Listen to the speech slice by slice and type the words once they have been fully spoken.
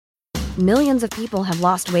Millions of people have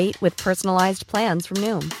lost weight with personalized plans from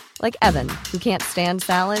Noom. Like Evan, who can't stand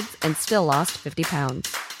salads and still lost 50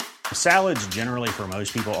 pounds. Salads generally for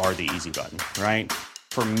most people are the easy button, right?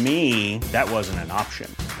 For me, that wasn't an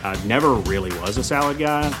option. I never really was a salad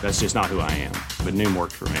guy. That's just not who I am. But Noom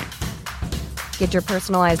worked for me. Get your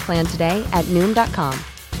personalized plan today at Noom.com.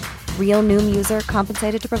 Real Noom user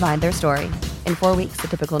compensated to provide their story. In 4 weeks, the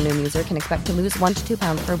typical Noom user can expect to lose 1 to 2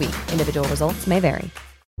 pounds per week. Individual results may vary.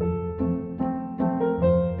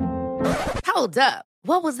 Hold up.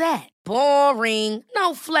 What was that? Boring.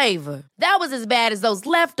 No flavor. That was as bad as those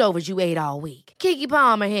leftovers you ate all week. Keke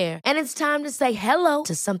Palmer here, and it's time to say hello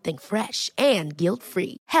to something fresh and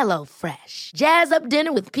guilt-free. Hello Fresh. Jazz up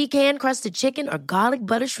dinner with pecan-crusted chicken or garlic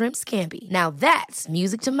butter shrimp scampi. Now that's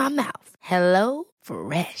music to my mouth. Hello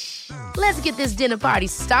Fresh. Let's get this dinner party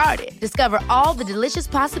started. Discover all the delicious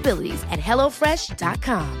possibilities at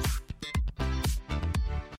hellofresh.com.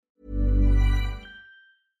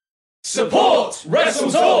 Support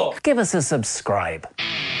Wrestle Talk! Give us a subscribe.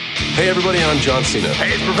 Hey everybody, I'm John Cena.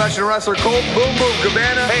 Hey, it's professional wrestler Colt Boom Boom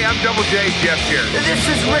Cabana. Hey, I'm Double J, Jeff here. This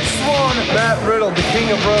is Rich Swann. Matt Riddle, the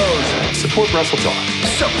King of Bros. Support Wrestle Talk.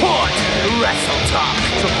 Support Wrestle Talk.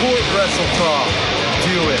 Support Wrestle Talk.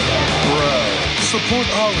 Do it, bro. Support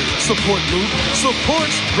Ollie. Support Luke.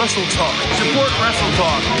 Support Wrestle Talk. Support Wrestle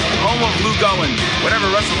Talk. Home of Luke Owen.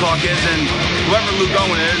 Whatever Wrestle Talk is, and whoever Luke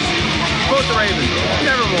Owen is, support the Ravens.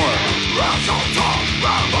 Nevermore. Wrestle Talk.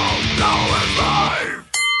 Live.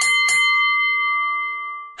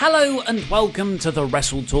 Hello and welcome to the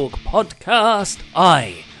Wrestle Talk podcast.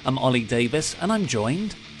 I am Ollie Davis and I'm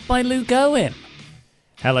joined by Luke Owen.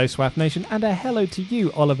 Hello, Swaff Nation, and a hello to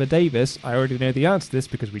you, Oliver Davis. I already know the answer to this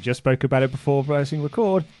because we just spoke about it before pressing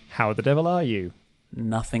record. How the devil are you?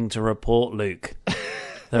 Nothing to report, Luke.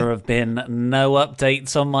 There have been no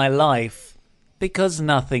updates on my life because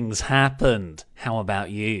nothing's happened. How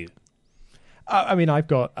about you? I mean, I've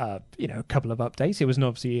got, a couple of updates. It was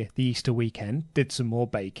obviously the Easter weekend. Did some more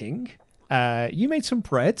baking. You made some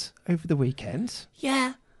bread over the weekend.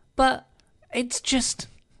 Yeah, but it's just...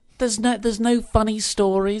 There's no funny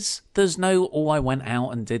stories. There's no, I went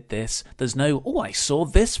out and did this. There's no, I saw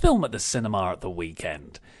this film at the cinema at the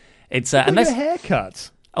weekend. It's unless a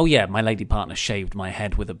haircut. Oh yeah, my lady partner shaved my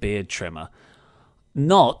head with a beard trimmer,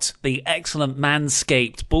 not the excellent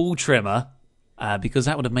Manscaped ball trimmer, because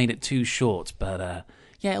that would have made it too short. But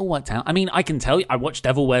yeah, it all worked out. I mean, I can tell you, I watched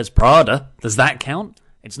Devil Wears Prada. Does that count?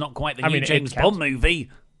 It's not quite the new James Bond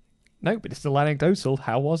movie. No, but it's still anecdotal.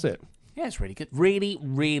 How was it? Yeah, it's really good. Really,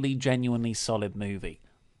 really genuinely solid movie.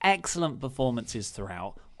 Excellent performances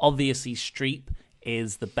throughout. Obviously, Streep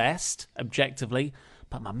is the best, objectively,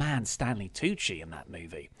 but my man Stanley Tucci in that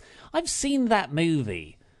movie. I've seen that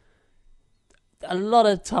movie a lot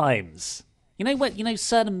of times. You know what?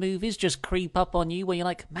 Certain movies just creep up on you where you're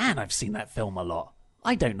like, man, I've seen that film a lot.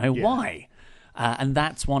 I don't know why. And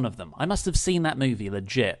that's one of them. I must have seen that movie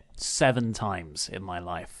legit 7 times in my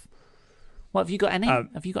life. What, have you got any?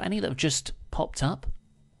 Have you got any that have just popped up?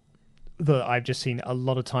 That I've just seen a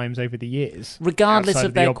lot of times over the years. Regardless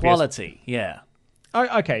of their quality, yeah.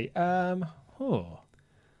 Oh, okay. The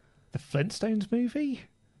Flintstones movie?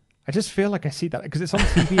 I just feel like I see that because it's on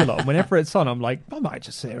TV a lot. And whenever it's on, I'm like, I might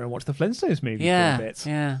just sit here and watch the Flintstones movie for a bit.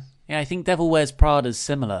 Yeah, I think Devil Wears Prada's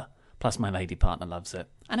similar. Plus my lady partner loves it.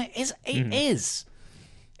 And it is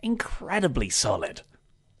incredibly solid.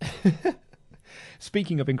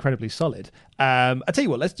 Speaking of incredibly solid, I tell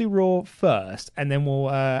you what, let's do Raw first, and then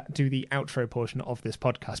we'll do the outro portion of this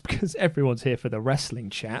podcast because everyone's here for the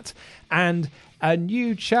wrestling chat. And a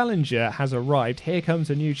new challenger has arrived. Here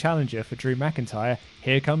comes a new challenger for Drew McIntyre.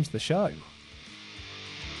 Here comes the show.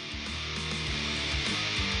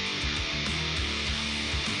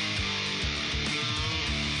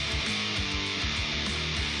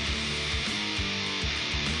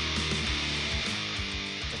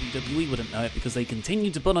 WWE wouldn't know it because they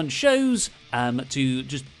continue to put on shows to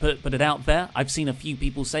just put it out there. I've seen a few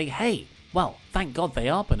people say, hey, well, thank God they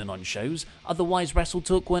are putting on shows, otherwise Wrestle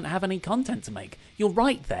Talk wouldn't have any content to make. You're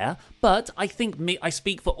right there, but I think I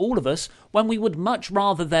speak for all of us when we would much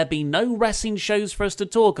rather there be no wrestling shows for us to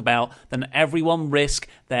talk about than everyone risk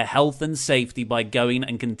their health and safety by going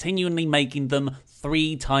and continually making them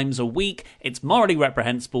 3 times a week. It's morally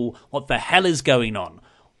reprehensible. What the hell is going on?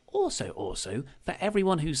 Also, for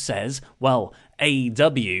everyone who says, well,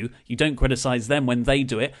 AEW, you don't criticise them when they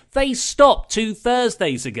do it, they stopped 2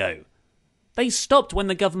 Thursdays ago. They stopped when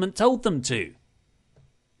the government told them to.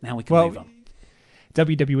 Now we can move on.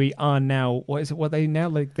 WWE are now, what are they now?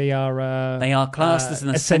 Like they are classed as an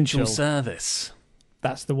essential service.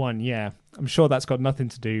 That's the one, yeah. I'm sure that's got nothing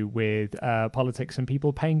to do with politics and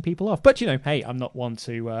people paying people off. But, hey, I'm not one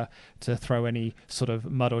to throw any sort of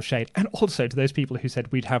mud or shade. And also to those people who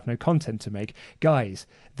said we'd have no content to make, guys,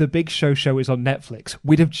 The Big Show is on Netflix.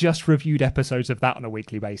 We'd have just reviewed episodes of that on a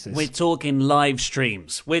weekly basis. We're talking live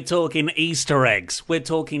streams. We're talking Easter eggs. We're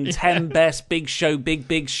talking 10 best Big Show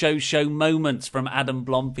moments from Adam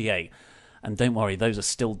Blompier. And don't worry, those are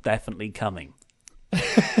still definitely coming.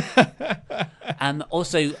 And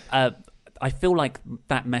also, I feel like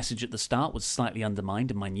that message at the start was slightly undermined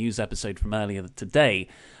in my news episode from earlier today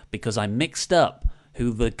because I mixed up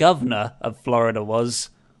who the governor of Florida was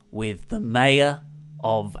with the mayor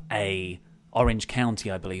of a Orange County,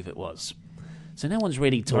 I believe it was. So no one's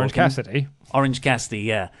really talking... Orange Cassidy,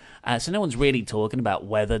 yeah. So no one's really talking about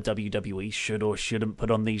whether WWE should or shouldn't put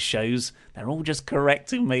on these shows. They're all just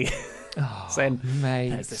correcting me. Saying, mate.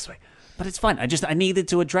 No, it's this way. But it's fine. I needed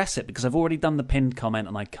to address it because I've already done the pinned comment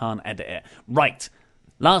and I can't edit it. Right.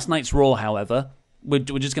 Last night's Raw, however, we're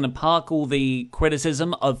just going to park all the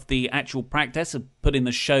criticism of the actual practice of putting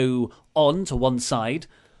the show on to one side.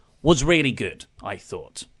 Was really good, I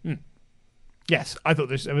thought. Yes, I thought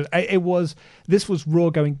this was Raw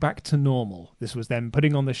going back to normal. This was them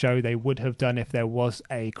putting on the show they would have done if there was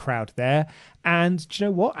a crowd there. And do you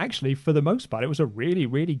know what? Actually, for the most part, it was a really,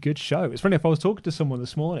 really good show. It's funny, if I was talking to someone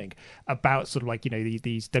this morning about sort of like,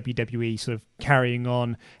 these WWE sort of carrying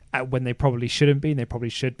on when they probably shouldn't be, and they probably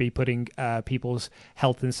should be putting people's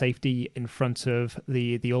health and safety in front of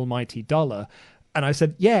the almighty dollar. And I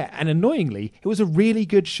said, yeah, and annoyingly, it was a really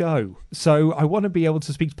good show. So I want to be able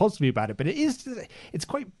to speak positively about it. But it's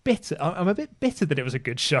quite bitter. I'm a bit bitter that it was a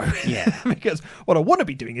good show. Yeah. Because what I want to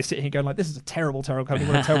be doing is sitting here going like, this is a terrible, terrible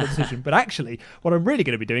company, what a terrible decision. But actually, what I'm really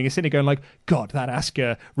going to be doing is sitting here going like, God, that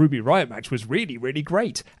Asuka Ruby Riott match was really, really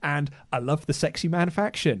great. And I love the Sexy Man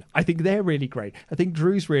faction. I think they're really great. I think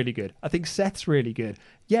Drew's really good. I think Seth's really good.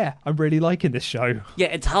 Yeah, I'm really liking this show. Yeah,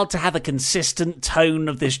 it's hard to have a consistent tone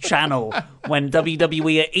of this channel when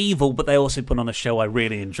WWE are evil, but they also put on a show I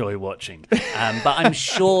really enjoy watching. But I'm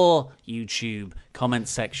sure YouTube comment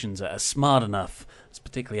sections are smart enough,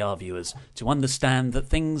 particularly our viewers, to understand that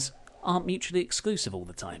things aren't mutually exclusive all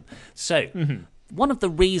the time. So, one of the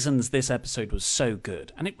reasons this episode was so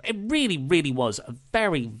good, and it really, really was a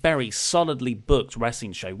very, very solidly booked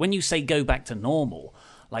wrestling show. When you say go back to normal...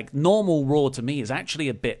 Like, normal Raw to me is actually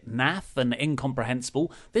a bit naff and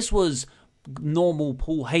incomprehensible. This was normal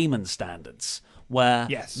Paul Heyman standards, where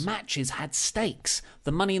matches had stakes.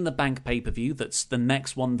 The Money in the Bank pay-per-view, that's the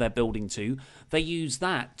next one they're building to, they use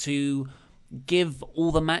that to give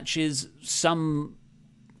all the matches some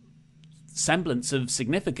semblance of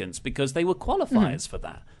significance because they were qualifiers for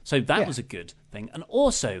that. So that was a good thing. And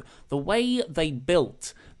also, the way they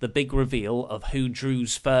built the big reveal of who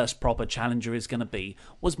Drew's first proper challenger is going to be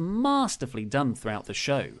was masterfully done throughout the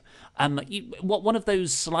show. One of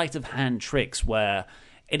those sleight of hand tricks where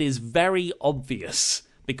it is very obvious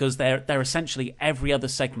because they're essentially every other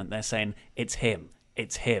segment they're saying, it's him,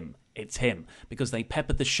 it's him, it's him, because they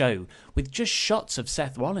peppered the show with just shots of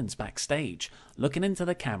Seth Rollins backstage looking into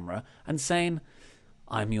the camera and saying,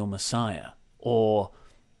 I'm your Messiah, or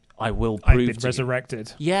I will prove I've been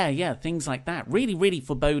resurrected. Yeah, things like that. Really, really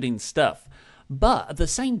foreboding stuff. But at the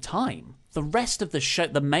same time, the rest of the show,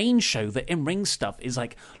 the main show, the in-ring stuff is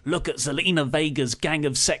like, look at Zelina Vega's Gang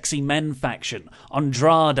of Sexy Men faction.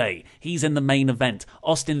 Andrade, he's in the main event.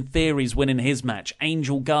 Austin Theory's winning his match.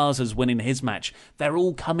 Angel Garza's winning his match. They're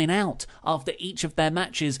all coming out after each of their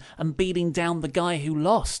matches and beating down the guy who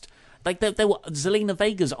lost. Like, they were Zelina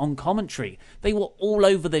Vega's on commentary. They were all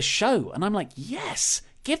over this show. And I'm like, yes,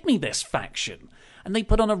 give me this faction. And they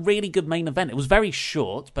put on a really good main event. It was very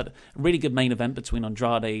short, but a really good main event between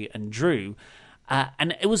Andrade and Drew.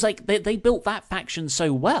 And it was like they built that faction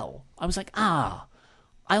so well. I was like, I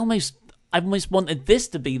almost wanted this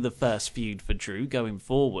to be the first feud for Drew going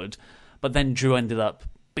forward. But then Drew ended up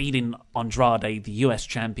beating Andrade, the US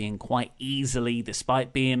champion, quite easily,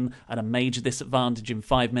 despite being at a major disadvantage in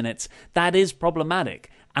 5 minutes. That is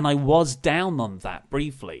problematic. And I was down on that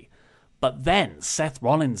briefly. But then Seth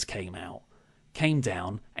Rollins came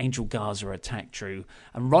down, Angel Garza attacked Drew,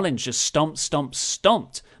 and Rollins just stomped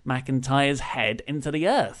McIntyre's head into the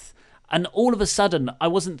earth. And all of a sudden, I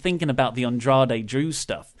wasn't thinking about the Andrade Drew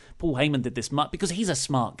stuff. Paul Heyman did this much because he's a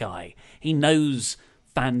smart guy. He knows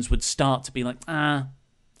fans would start to be like, I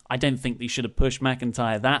don't think they should have pushed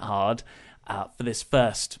McIntyre that hard for this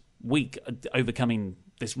first week, overcoming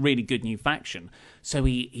this really good new faction. So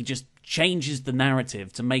he just changes the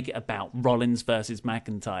narrative to make it about Rollins versus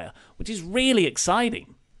McIntyre, which is really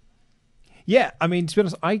exciting. Yeah, I mean, to be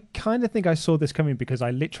honest, I kind of think I saw this coming because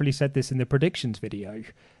I literally said this in the predictions video.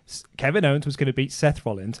 Kevin Owens was going to beat Seth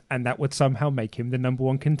Rollins, and that would somehow make him the number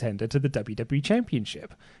one contender to the WWE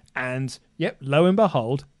Championship. And, yep, lo and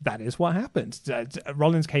behold, that is what happened.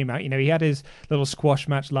 Rollins came out, he had his little squash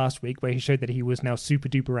match last week where he showed that he was now super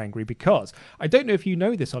duper angry because, I don't know if you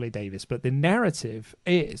know this, Ollie Davis, but the narrative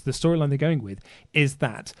is, the storyline they're going with, is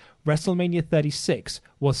that WrestleMania 36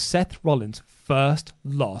 was Seth Rollins' first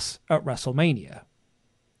loss at WrestleMania.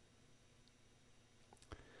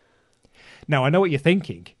 Now, I know what you're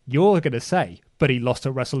thinking. You're going to say, but he lost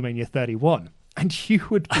at WrestleMania 31. And you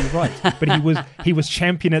would be right. But he was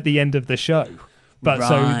champion at the end of the show. But right.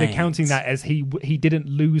 So they're counting that as he didn't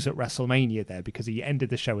lose at WrestleMania there because he ended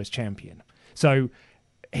the show as champion. So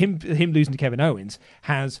him losing to Kevin Owens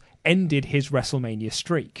has ended his WrestleMania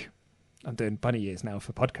streak. I'm doing bunny ears now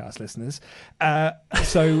for podcast listeners.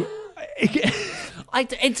 So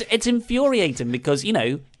it's infuriating because,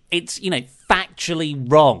 it's,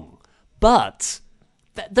 factually wrong. But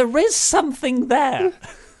there is something there.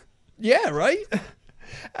 Yeah, right?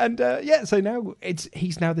 And so now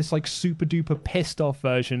he's now this like super duper pissed off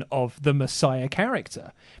version of the Messiah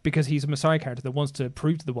character because he's a Messiah character that wants to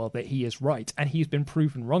prove to the world that he is right, and he's been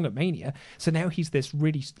proven wrong at Mania. So now he's this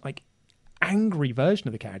really like angry version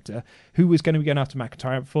of the character who is going to be going after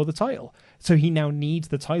McIntyre for the title. So he now needs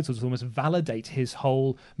the title to almost validate his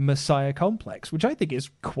whole Messiah complex, which I think is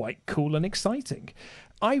quite cool and exciting.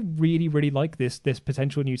 I really, really like this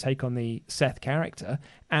potential new take on the Seth character,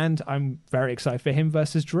 and I'm very excited for him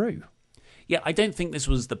versus Drew. Yeah, I don't think this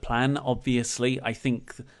was the plan, obviously. I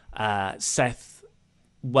think Seth,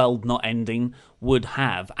 World not ending, would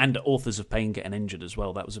have, and Authors of Pain getting injured as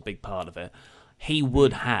well, that was a big part of it. He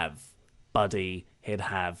would have Buddy, he'd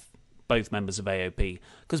have both members of AOP,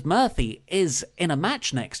 because Murphy is in a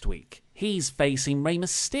match next week. He's facing Rey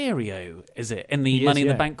Mysterio, is it, in the Money in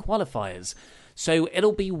the Bank qualifiers. So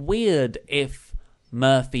it'll be weird if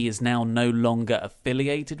Murphy is now no longer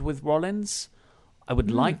affiliated with Rollins. I would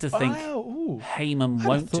like to think Heyman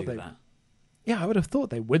won't do that. Yeah, I would have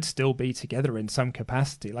thought they would still be together in some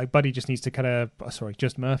capacity. Like, Buddy just needs to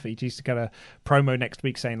just Murphy needs to cut a promo next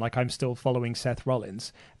week saying, like, I'm still following Seth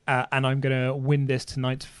Rollins, and I'm going to win this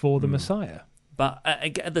tonight for the Messiah. But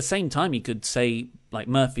at the same time, you could say, like,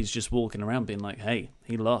 Murphy's just walking around being like, hey,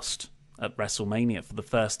 he lost at WrestleMania for the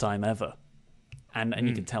first time ever. And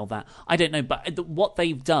you can tell that. I don't know, but what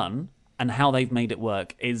they've done and how they've made it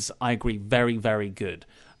work is, I agree, very, very good.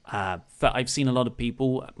 I've seen a lot of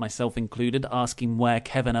people, myself included, asking where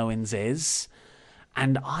Kevin Owens is,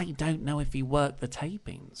 and I don't know if he worked the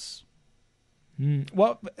tapings.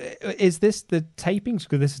 Well, is this the tapings?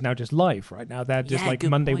 Because this is now just live right now. They're just like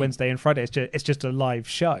Monday, Wednesday, and Friday. It's just a live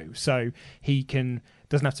show, so he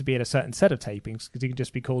doesn't have to be at a certain set of tapings because he can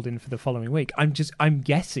just be called in for the following week. I'm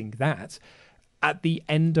guessing that at the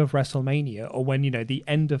end of WrestleMania, or when, the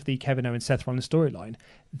end of the Kevin Owens Seth Rollins storyline,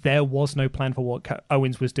 there was no plan for what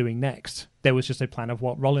Owens was doing next. There was just a plan of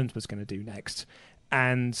what Rollins was going to do next.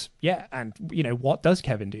 And what does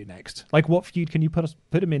Kevin do next? Like, what feud can you put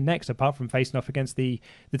him in next, apart from facing off against the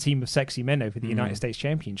team of sexy men over the United States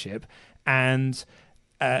Championship? And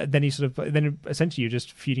then essentially you're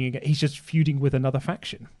just feuding again. He's just feuding with another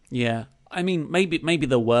faction. Yeah, I mean, maybe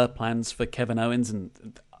there were plans for Kevin Owens,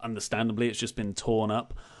 and understandably it's just been torn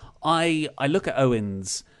up. I look at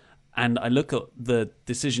Owens and I look at the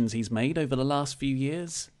decisions he's made over the last few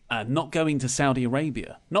years. Not going to Saudi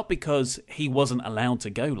Arabia, not because he wasn't allowed to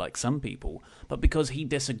go like some people, but because he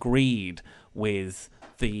disagreed with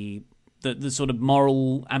the sort of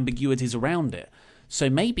moral ambiguities around it. So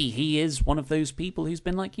maybe he is one of those people who's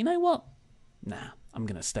been like, you know what? Nah, I'm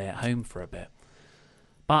going to stay at home for a bit.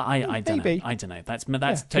 But I don't know. I don't know.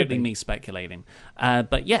 That's totally me speculating.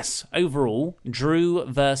 But yes, overall, Drew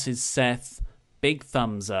versus Seth, big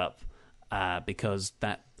thumbs up, because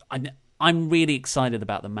I'm really excited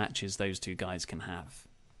about the matches those two guys can have.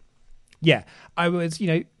 Yeah, I was,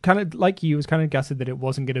 kind of like you, was kind of gutted that it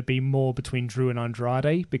wasn't going to be more between Drew and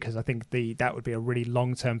Andrade, because I think that would be a really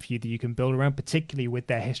long-term feud that you can build around, particularly with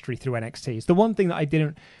their history through NXT. It's the one thing that I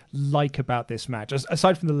didn't like about this match,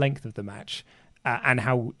 aside from the length of the match, and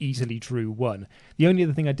how easily Drew won. The only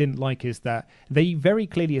other thing I didn't like is that they very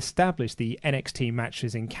clearly established the NXT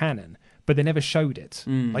matches in canon, but they never showed it.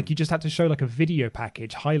 Like, you just had to show like a video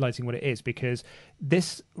package highlighting what it is, because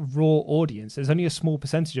this Raw audience, there's only a small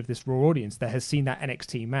percentage of this Raw audience that has seen that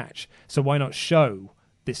NXT match. So why not show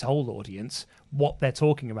this whole audience what they're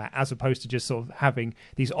talking about, as opposed to just sort of having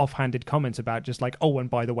these offhanded comments about just like, oh, and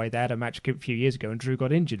by the way, they had a match a few years ago and Drew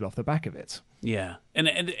got injured off the back of it. Yeah, and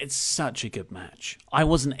it's such a good match. I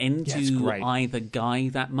wasn't into either guy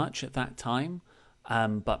that much at that time,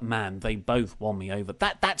 but man, they both won me over.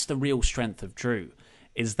 That's the real strength of Drew,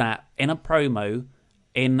 is that in a promo,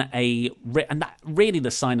 and that really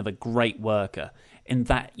the sign of a great worker, in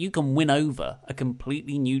that you can win over a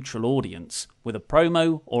completely neutral audience with a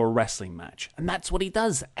promo or a wrestling match. And that's what he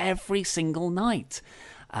does every single night.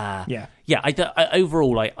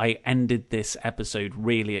 Overall, I ended this episode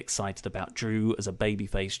really excited about Drew as a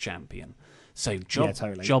babyface champion. So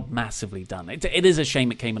job massively done. It is a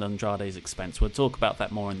shame it came at Andrade's expense. We'll talk about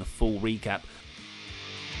that more in the full recap.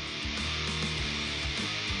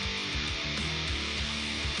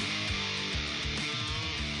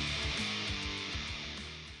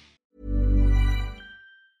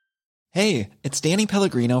 Hey, it's Danny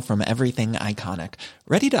Pellegrino from Everything Iconic.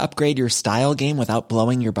 Ready to upgrade your style game without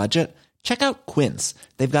blowing your budget? Check out Quince.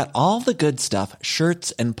 They've got all the good stuff,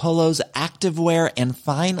 shirts and polos, activewear, and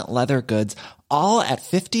fine leather goods, all at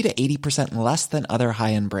 50 to 80% less than other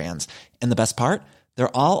high-end brands. And the best part?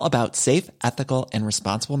 They're all about safe, ethical, and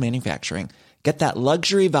responsible manufacturing. Get that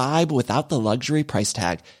luxury vibe without the luxury price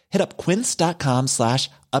tag. Hit up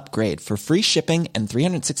quince.com/upgrade for free shipping and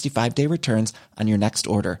 365-day returns on your next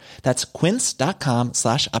order. That's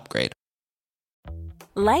quince.com/upgrade.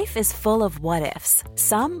 Life is full of what-ifs.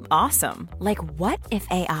 Some awesome, like what if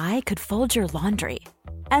AI could fold your laundry?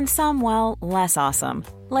 And some, well, less awesome,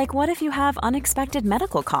 like what if you have unexpected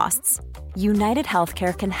medical costs? United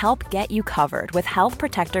Healthcare can help get you covered with Health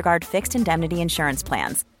Protector Guard fixed indemnity insurance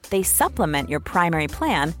plans. They supplement your primary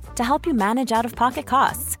plan to help you manage out-of-pocket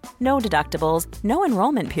costs. No deductibles, no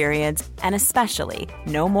enrollment periods, and especially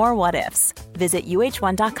no more what-ifs. Visit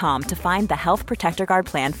uh1.com to find the Health Protector Guard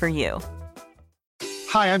plan for you.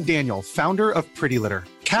 Hi, I'm Daniel, founder of Pretty Litter.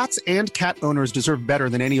 Cats and cat owners deserve better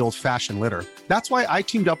than any old-fashioned litter. That's why I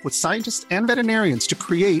teamed up with scientists and veterinarians to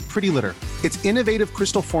create Pretty Litter. Its innovative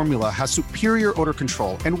crystal formula has superior odor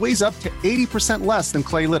control and weighs up to 80% less than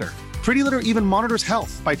clay litter. Pretty Litter even monitors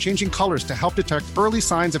health by changing colors to help detect early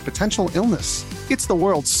signs of potential illness. It's the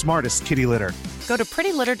world's smartest kitty litter. Go to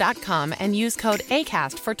prettylitter.com and use code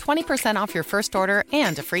ACAST for 20% off your first order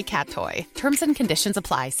and a free cat toy. Terms and conditions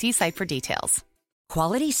apply. See site for details.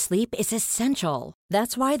 Quality sleep is essential.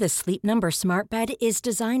 That's why the Sleep Number Smart Bed is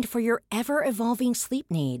designed for your ever-evolving sleep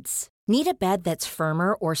needs. Need a bed that's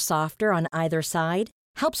firmer or softer on either side?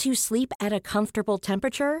 Helps you sleep at a comfortable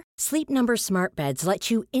temperature? Sleep Number Smart Beds let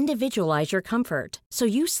you individualize your comfort, so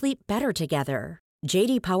you sleep better together.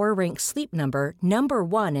 J.D. Power ranks Sleep Number number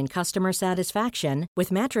 1 in customer satisfaction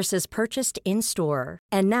with mattresses purchased in-store.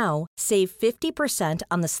 And now, save 50%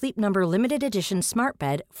 on the Sleep Number Limited Edition Smart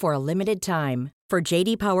Bed for a limited time. For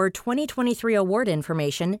J.D. Power 2023 award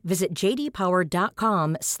information, visit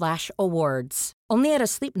jdpower.com/awards. Only at a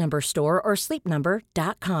Sleep Number store or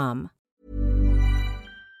sleepnumber.com.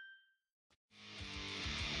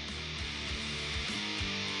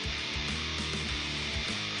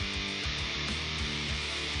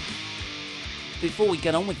 Before we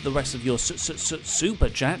get on with the rest of your super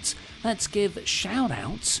chats, let's give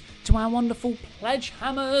shout-outs to our wonderful pledge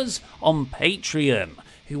hammers on Patreon,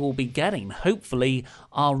 who will be getting, hopefully,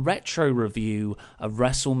 our retro review of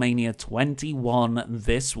WrestleMania 21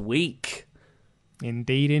 this week.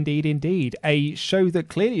 Indeed, indeed, indeed. A show that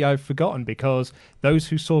clearly I've forgotten, because those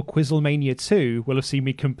who saw Quizzlemania 2 will have seen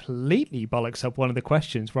me completely bollocks up one of the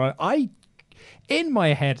questions where in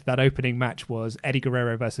my head, that opening match was Eddie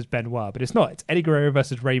Guerrero versus Benoit, but it's not. It's Eddie Guerrero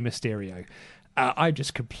versus Rey Mysterio. I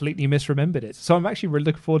just completely misremembered it. So I'm actually really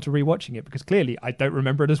looking forward to rewatching it, because clearly I don't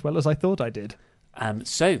remember it as well as I thought I did.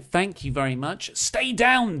 So thank you very much. Stay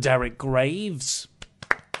down, Derek Graves.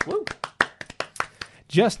 Woo.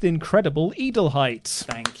 Just incredible Edelheit.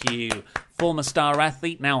 Thank you. Former star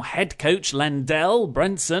athlete, now head coach, Landell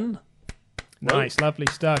Brenson. Nice, lovely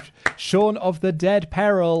stuff. Shaun of the Dead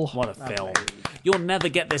Peril. What a film. You'll never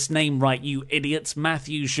get this name right, you idiots.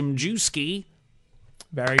 Matthew Szymczewski.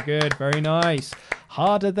 Very good, very nice.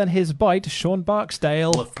 Harder than his bite, Sean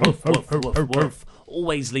Barksdale. Woof, woof, woof, woof, woof.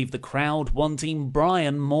 Always leave the crowd wanting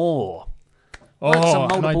Brian Moore. Works on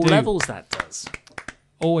multiple levels, that does.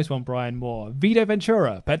 Always want Brian Moore. Vito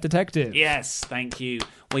Ventura, Pet Detective. Yes, thank you.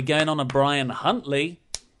 We're going on a Brian Huntley.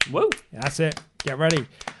 Woo. That's it. Get ready.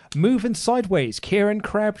 Moving Sideways, Kieran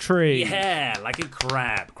Crabtree. Yeah, like a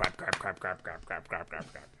crab. Crab.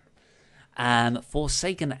 And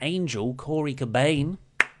Forsaken Angel, Corey Cobain.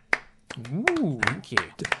 Ooh. Thank you.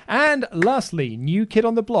 And lastly, new kid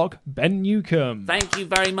on the block, Ben Newcomb. Thank you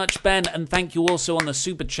very much, Ben, and thank you also on the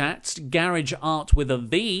super chats, Garage Art with a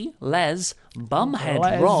V, Les,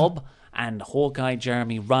 Bumhead Rob, and Hawkeye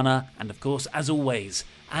Jeremy Runner, and of course, as always,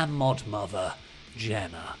 our mod mother,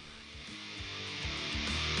 Jenna.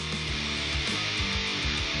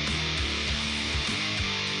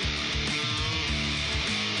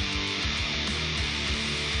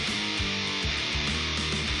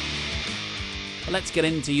 Let's get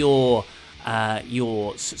into your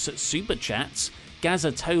super chats.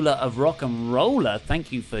 Gazatola of Rock and Roller,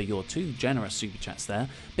 thank you for your 2 generous super chats there.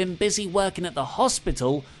 Been busy working at the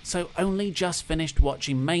hospital, so only just finished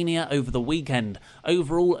watching Mania over the weekend.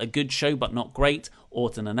 Overall, a good show but not great.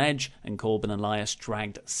 Orton and Edge and Corbin and Elias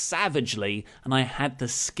dragged savagely, and I had to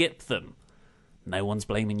skip them. No one's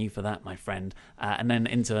blaming you for that, my friend. And then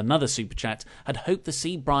into another super chat. I'd hoped to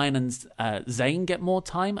see Bryan and Zayn get more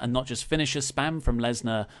time and not just finisher spam from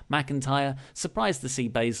Lesnar McIntyre. Surprised to see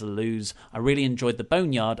Baszler lose. I really enjoyed the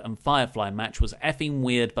Boneyard and Firefly match. Was effing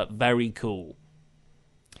weird but very cool.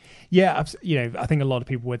 Yeah, I think a lot of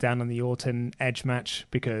people were down on the Orton Edge match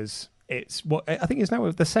because it's what I think is now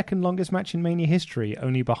the second longest match in Mania history,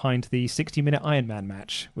 only behind the 60-minute Iron Man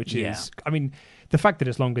match, which is, I mean, the fact that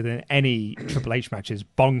it's longer than any Triple H match is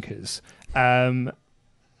bonkers. And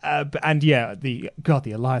yeah, the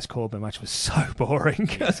Elias Corbin match was so boring.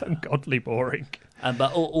 It's ungodly boring.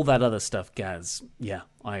 But all that other stuff, Gaz, yeah,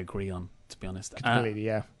 I agree on, to be honest. Completely,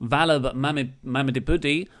 yeah. Valab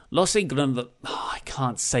Mamadipudi, Los Ignorant... I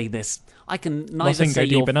can't say this. I can neither say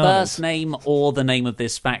your first name or the name of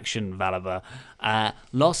this faction, Valaba.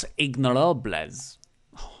 Los Ignorables.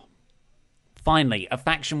 Finally, a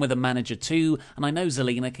faction with a manager too, and I know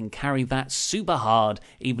Zelina can carry that super hard,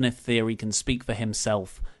 even if Theory can speak for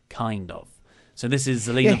himself, kind of. So this is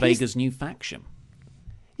Zelina Vega's new faction.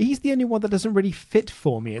 He's the only one that doesn't really fit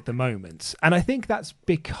for me at the moment, and I think that's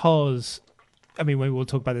because, I mean, we'll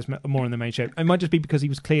talk about this more in the main show. It might just be because he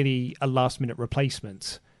was clearly a last-minute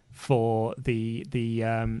replacement for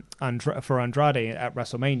for Andrade at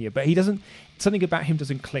WrestleMania, but he doesn't. Something about him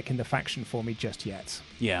doesn't click in the faction for me just yet.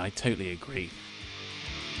 Yeah, I totally agree.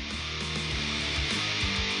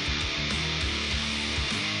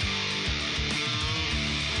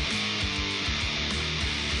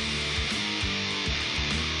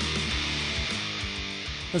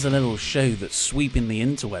 There's a little show that's sweeping the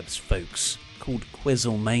interwebs, folks, called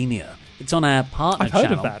Quizzlemania. It's on our partner channel. I've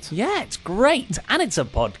heard of that. Yeah, it's great. And it's a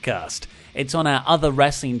podcast. It's on our other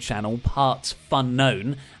wrestling channel, Parts Fun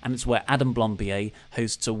Known, and it's where Adam Blombier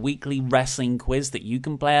hosts a weekly wrestling quiz that you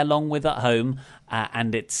can play along with at home.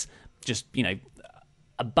 And it's just, a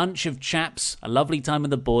bunch of chaps, a lovely time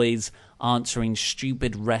with the boys, answering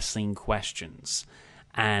stupid wrestling questions.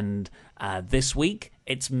 And this week,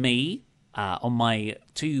 it's me. On my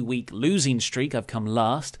 2-week losing streak, I've come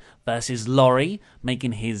last, versus Laurie,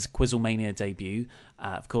 making his Quizzlemania debut.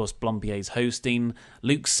 Of course, Blombier's hosting.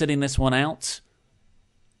 Luke's sitting this one out.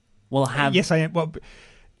 We'll have... Yes, I am. Well,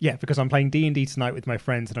 yeah, because I'm playing D&D tonight with my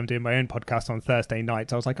friends and I'm doing my own podcast on Thursday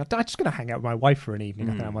nights. I was like, I'm just going to hang out with my wife for an evening.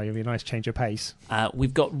 I think that might be a nice change of pace.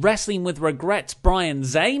 We've got Wrestling with Regrets, Brian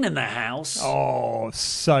Zane in the house. Oh,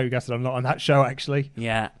 so gutted I'm not on that show, actually.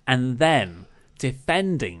 Yeah, and then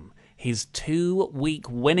defending his 2-week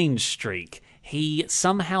winning streak, he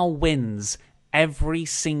somehow wins every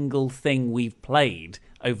single thing we've played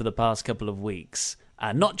over the past couple of weeks.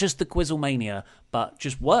 Not just the Quizzlemania, but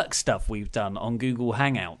just work stuff we've done on Google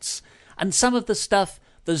Hangouts. And some of the stuff,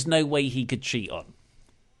 there's no way he could cheat on.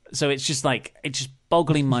 So it's just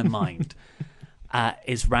boggling my mind,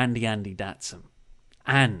 is Randy Andy Datsun.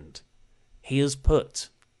 And he has put,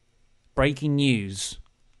 breaking news,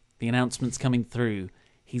 the announcement's coming through,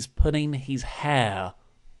 he's putting his hair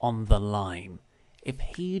on the line. If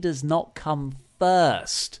he does not come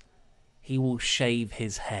first, he will shave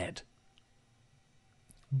his head.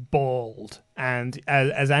 Bald. And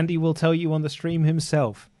as Andy will tell you on the stream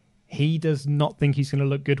himself, he does not think he's going to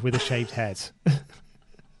look good with a shaved head.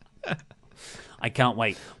 I can't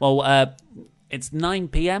wait. Well, it's 9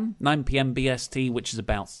 p.m. BST, which is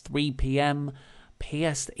about 3 p.m.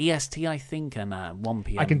 EST, I think, and 1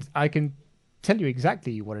 p.m. I can tell you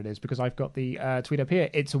exactly what it is because I've got the tweet up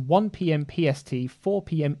here. It's 1 p.m. PST, 4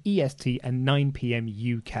 p.m. EST, and 9 p.m.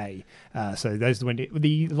 UK. So those are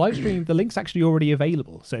the live stream. The link's actually already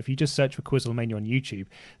available. So if you just search for Quizzlemania on YouTube,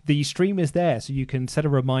 the stream is there, so you can set a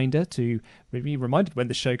reminder to be reminded when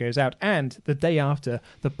the show goes out. And the day after,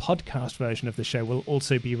 the podcast version of the show will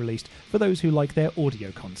also be released for those who like their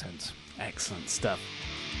audio content. Excellent stuff.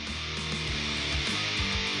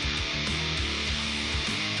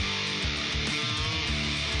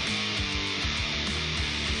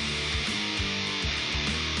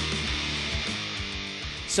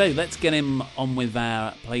 So let's get him on with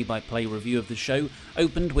our play-by-play review of the show.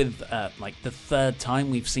 Opened with the third time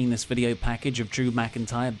we've seen this video package of Drew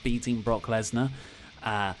McIntyre beating Brock Lesnar.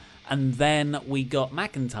 And then we got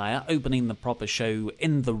McIntyre opening the proper show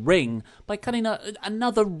in the ring by cutting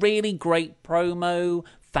another really great promo,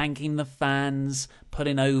 thanking the fans,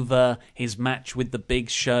 putting over his match with the Big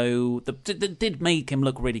Show. That did make him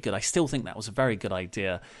look really good. I still think that was a very good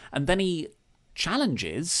idea. And then he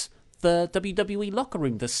challenges the WWE locker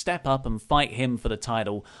room to step up and fight him for the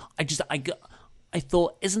title. I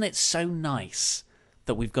thought, isn't it so nice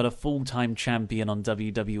that we've got a full-time champion on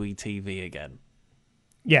WWE TV again?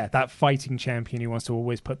 Yeah, that fighting champion who wants to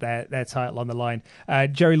always put their title on the line.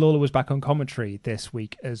 Jerry Lawler was back on commentary this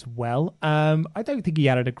week as well. I don't think he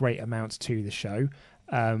added a great amount to the show,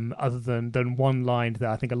 other than one line that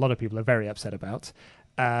I think a lot of people are very upset about.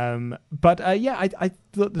 I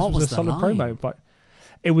thought this was a solid promo. But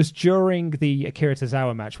it was during the Akira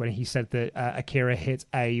Tozawa match when he said that Akira hit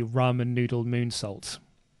a ramen noodle moonsault.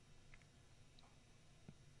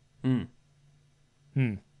 But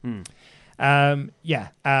I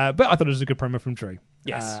thought it was a good promo from Drew.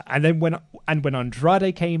 Yes. And then when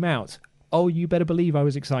Andrade came out, oh, you better believe I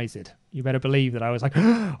was excited. You better believe that I was like,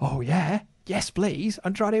 oh yeah, yes please,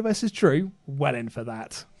 Andrade versus Drew, well in for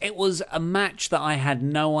that. It was a match that I had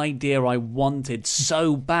no idea I wanted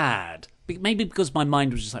so bad. Maybe because my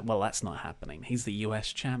mind was just like, well, that's not happening. He's the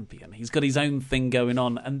US champion. He's got his own thing going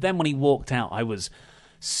on. And then when he walked out, I was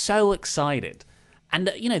so excited. And,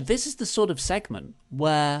 this is the sort of segment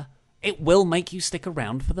where it will make you stick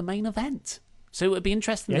around for the main event. So it would be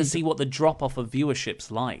interesting to see what the drop-off of viewership's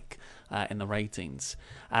like in the ratings.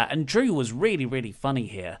 And Drew was really, really funny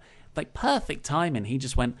here. Like, perfect timing. He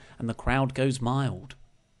just went, and the crowd goes mild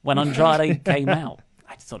when Andrade came out.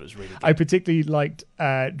 I just thought it was really good. I particularly liked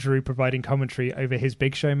Drew providing commentary over his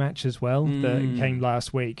Big Show match as well that came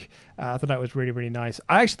last week. I thought that was really, really nice.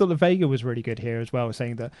 I actually thought that Vega was really good here as well,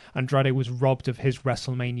 saying that Andrade was robbed of his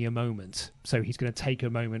WrestleMania moment, so he's going to take a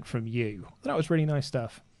moment from you. That was really nice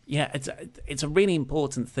stuff. Yeah, it's a really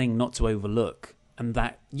important thing not to overlook. And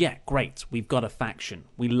that, yeah, great, we've got a faction.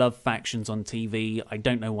 We love factions on TV. I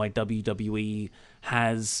don't know why WWE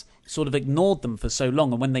has sort of ignored them for so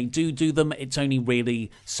long. And when they do them, it's only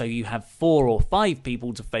really so you have 4 or 5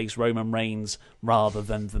 people to face Roman Reigns rather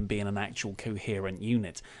than them being an actual coherent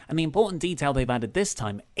unit. And the important detail they've added this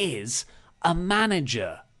time is a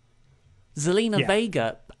manager. Zelina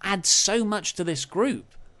Vega adds so much to this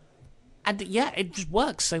group. And yeah, it just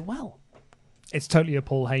works so well. It's totally a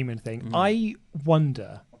Paul Heyman thing. I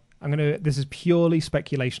wonder, this is purely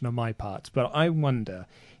speculation on my part, but I wonder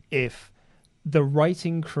if the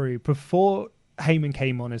writing crew, before Heyman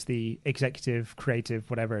came on as the executive, creative,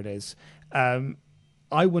 whatever it is,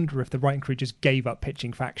 I wonder if the writing crew just gave up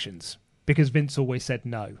pitching factions because Vince always said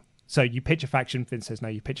no. So you pitch a faction, Vince says no.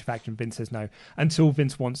 You pitch a faction, Vince says no. Until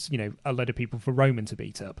Vince wants, a load of people for Roman to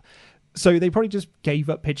beat up. So they probably just gave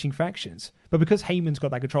up pitching factions. But because Heyman's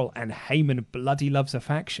got that control, and Heyman bloody loves a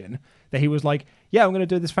faction, that he was like, yeah, I'm going to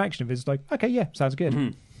do this faction. And Vince was like, okay, yeah, sounds good.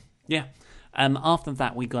 Mm-hmm. Yeah. After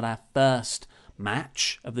that, we got our first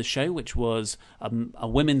match of the show, which was a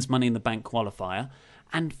women's Money in the Bank qualifier.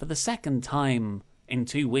 And for the second time in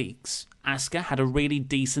 2 weeks, Asuka had a really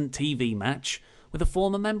decent TV match with a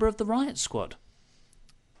former member of the Riot Squad.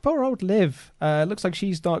 Poor old Liv. Looks like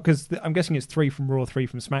she's not, because I'm guessing it's 3 from Raw, 3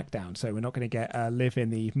 from SmackDown, so we're not going to get Liv in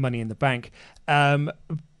the Money in the Bank.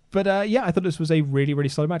 But I thought this was a really, really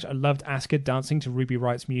solid match. I loved Asuka dancing to Ruby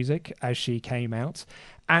Riot's music as she came out.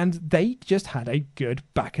 And they just had a good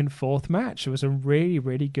back and forth match. There was some really,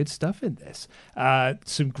 really good stuff in this.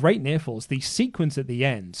 Some great near falls. The sequence at the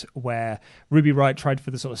end where Ruby Riot tried for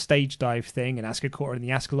the sort of stage dive thing and Asuka caught her in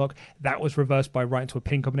the Asuka lock, that was reversed by Riot into a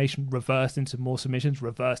pinning combination, reversed into more submissions,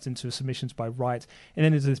 reversed into submissions by Riot, and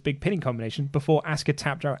then into this big pinning combination before Asuka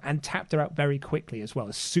tapped her out very quickly as well.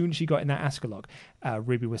 As soon as she got in that Asuka lock,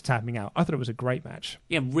 Ruby was tapping out. I thought it was a great match.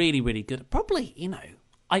 Yeah, really, really good. Probably,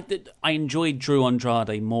 I enjoyed Drew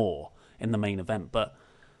Andrade more in the main event, but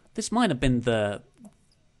this might have been the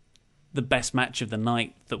best match of the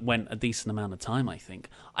night that went a decent amount of time, I think.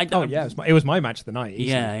 It was my match of the night. Easily.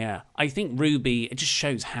 Yeah. I think Ruby, it just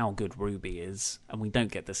shows how good Ruby is, and we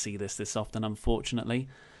don't get to see this often, unfortunately.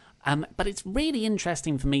 But it's really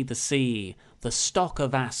interesting for me to see the stock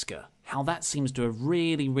of Asuka, how that seems to have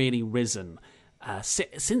really, really risen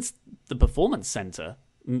since the Performance Center,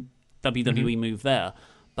 WWE moved there.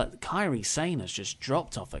 But Kairi Sane has just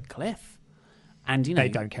dropped off a cliff. And they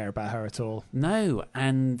don't care about her at all. No,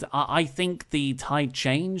 and I think the tide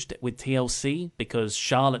changed with TLC because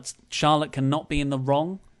Charlotte cannot be in the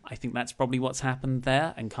wrong I think that's probably what's happened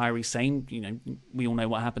there. And Kairi Sane, we all know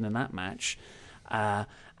what happened in that match.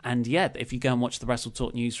 And yeah, if you go and watch the Wrestle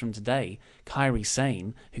Talk news from today, Kairi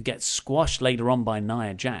Sane, who gets squashed later on by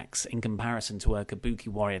Nia Jax in comparison to her Kabuki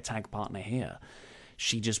Warrior tag partner here,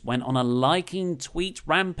 she just went on a liking tweet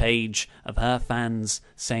rampage of her fans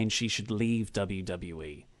saying she should leave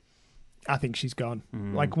WWE. I think she's gone.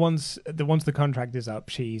 Like once the contract is up,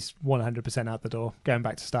 she's 100% out the door, going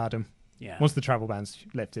back to Stardom. Yeah. Once the travel ban's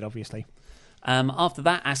lifted, obviously. After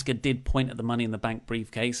that, Asuka did point at the Money in the Bank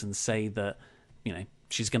briefcase and say that,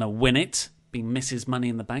 she's going to win it, be Mrs. Money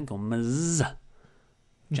in the Bank or Ms.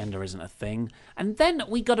 Gender isn't a thing. And then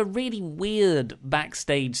we got a really weird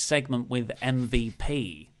backstage segment with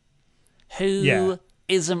MVP, who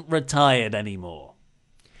isn't retired anymore.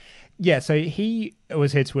 Yeah, so he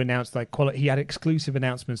was here to announce, he had exclusive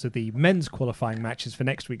announcements of the men's qualifying matches for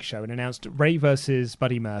next week's show and announced Ray versus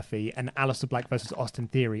Buddy Murphy and Aleister Black versus Austin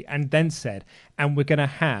Theory, and then said, and we're going to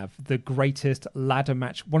have the greatest ladder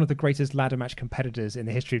match, one of the greatest ladder match competitors in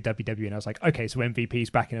the history of WWE. And I was like, okay, so MVP's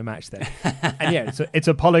back in a match then. And yeah, it's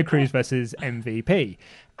Apollo Crews versus MVP.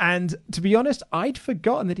 And to be honest, I'd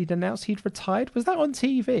forgotten that he'd announced he'd retired. Was that on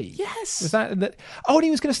TV? Yes. Was that? Oh, and he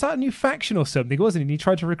was going to start a new faction or something, wasn't he? And he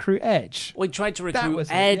tried to recruit Edge. Well, he tried to recruit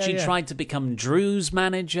Edge. He tried to become Drew's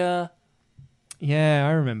manager. Yeah,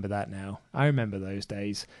 I remember that now. I remember those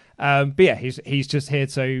days. But yeah, he's just here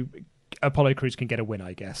so Apollo Crews can get a win,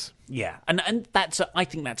 I guess. Yeah, and I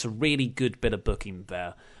think that's a really good bit of booking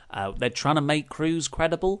there. They're trying to make Crews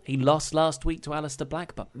credible. He lost last week to Aleister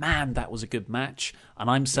Black, but man, that was a good match. And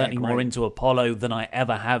I'm certainly more into Apollo than I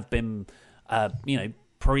ever have been,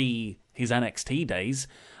 pre his NXT days.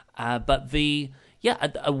 But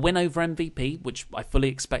a win over MVP, which I fully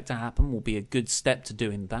expect to happen, will be a good step to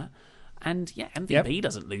doing that. And yeah, MVP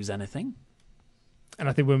doesn't lose anything. And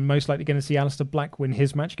I think we're most likely going to see Aleister Black win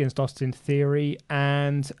his match against Austin Theory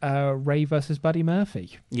and Ray versus Buddy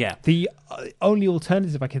Murphy. Yeah. The only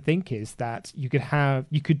alternative I could think is that you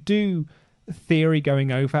could do Theory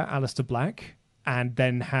going over Aleister Black and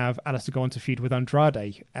then have Aleister go on to feud with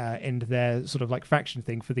Andrade in their sort of like faction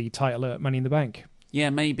thing for the title at Money in the Bank. Yeah,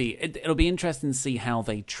 maybe. It'll be interesting to see how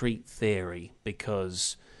they treat Theory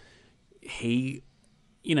because he's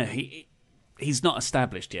not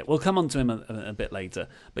established yet. We'll come on to him a bit later.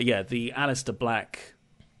 But yeah, the Aleister Black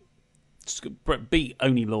beat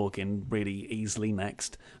Oney Lorcan really easily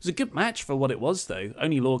next. It was a good match for what it was, though.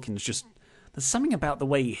 Oney Lorcan's just... There's something about the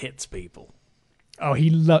way he hits people. Oh,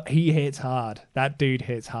 he hits hard. That dude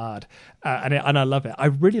hits hard, and I love it. I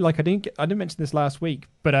really like. I didn't mention this last week,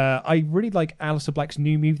 but I really like Aleister Black's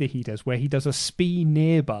new move that he does, where he does a spear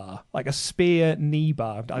near bar, like a spear knee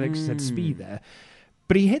bar. I think I said spear there,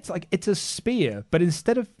 but he hits it's a spear, but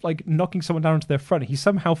instead of knocking someone down onto their front, he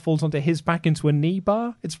somehow falls onto his back into a knee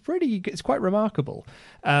bar. It's quite remarkable.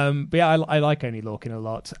 But yeah, I like Oney Lorcan a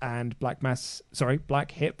lot, and Black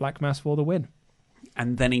hit Black Mass for the win.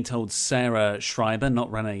 And then he told Sarah Schreiber, not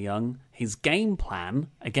Renee Young, his game plan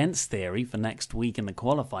against Theory for next week in the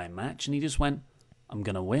qualifying match, and he just went, I'm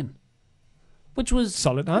going to win. Which was...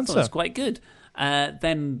 Solid answer. I thought it was quite good.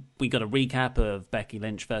 Then we got a recap of Becky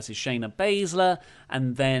Lynch versus Shayna Baszler,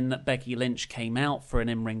 and then Becky Lynch came out for an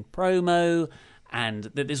in-ring promo, and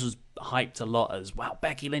this was hyped a lot as, wow,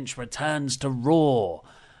 Becky Lynch returns to Raw.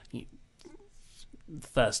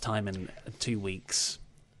 First time in 2 weeks.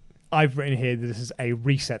 I've written here that this is a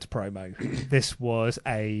reset promo. This was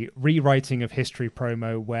a rewriting of history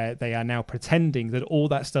promo where they are now pretending that all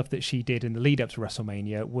that stuff that she did in the lead up to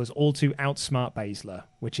WrestleMania was all to outsmart Baszler,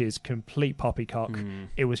 which is complete poppycock.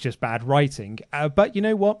 It was just bad writing. But you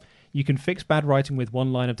know what? You can fix bad writing with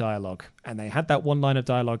one line of dialogue. And they had that one line of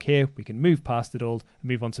dialogue here. We can move past it all and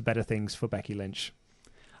move on to better things for Becky Lynch.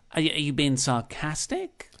 Are you being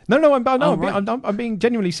sarcastic? No, I'm being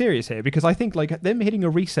genuinely serious here because I think them hitting a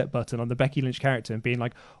reset button on the Becky Lynch character and being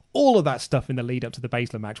like, all of that stuff in the lead up to the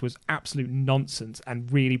Baszler match was absolute nonsense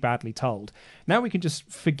and really badly told. Now we can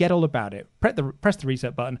just forget all about it. Press the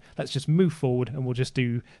reset button. Let's just move forward and we'll just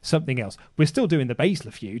do something else. We're still doing the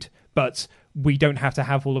Baszler feud, but we don't have to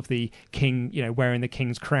have all of the king, wearing the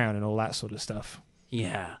king's crown and all that sort of stuff.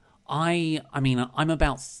 Yeah. I mean, I'm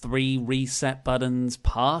about 3 reset buttons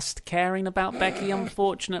past caring about Becky,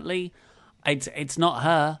 unfortunately. It's not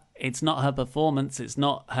her. It's not her performance. It's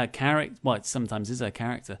not her character. Well, it sometimes is her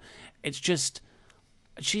character. It's just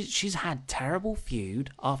she's had terrible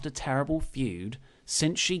feud after terrible feud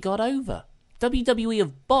since she got over. WWE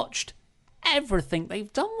have botched everything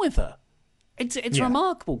they've done with her. It's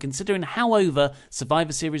remarkable considering how over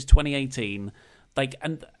Survivor Series 2018,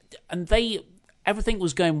 and they... Everything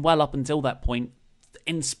was going well up until that point.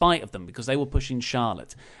 in spite of them, because they were pushing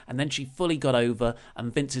Charlotte. And then she fully got over,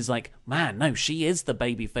 and Vince is like, man, no, she is the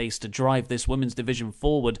babyface to drive this women's division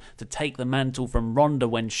forward, to take the mantle from Ronda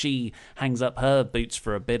when she hangs up her boots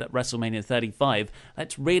for a bit at WrestleMania 35.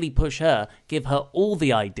 Let's really push her, give her all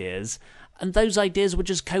the ideas. And those ideas were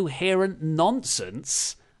just coherent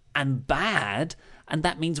nonsense and bad. And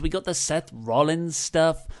that means we got the Seth Rollins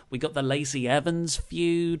stuff, we got the Lacey Evans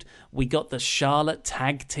feud, we got the Charlotte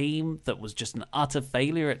tag team that was just an utter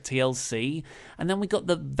failure at TLC, and then we got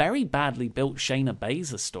the very badly built Shayna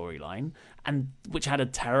Baszler storyline, and which had a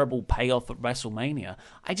terrible payoff at WrestleMania.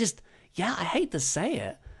 I hate to say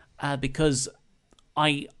it, because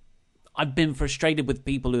I've been frustrated with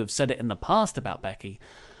people who have said it in the past about Becky,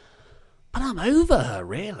 but I'm over her,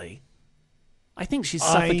 really. I think she's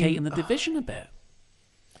suffocating the division a bit.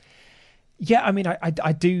 Yeah, I mean,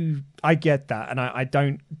 I get that, and I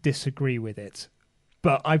don't disagree with it.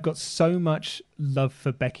 But I've got so much love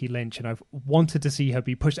for Becky Lynch, and I've wanted to see her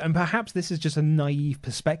be pushed. And perhaps this is just a naive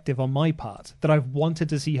perspective on my part, that I've wanted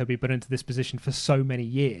to see her be put into this position for so many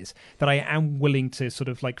years, that I am willing to sort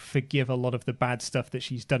of like forgive a lot of the bad stuff that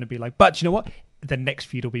she's done and be like, but you know what? The next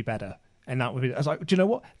feud will be better. And that would be, I was like, do you know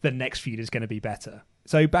what? The next feud is going to be better.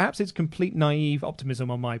 So perhaps it's complete naive optimism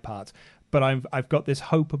on my part, but I've got this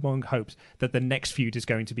hope among hopes that the next feud is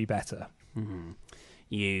going to be better. Mm-hmm.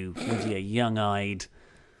 You, with your young-eyed,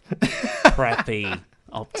 preppy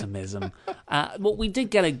optimism. Well, we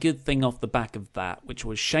did get a good thing off the back of that, which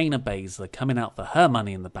was Shayna Baszler coming out for her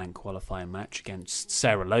Money in the Bank qualifying match against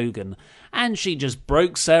Sarah Logan, and she just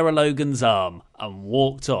broke Sarah Logan's arm and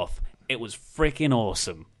walked off. It was freaking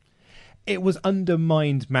awesome. It was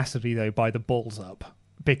undermined massively, though, by the balls up,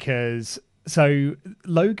 because so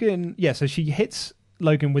she hits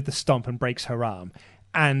Logan with the stomp and breaks her arm,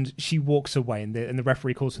 and she walks away, and the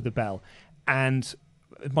referee calls for the bell, and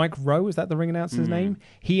Mike Rowe, is that the ring announcer's name?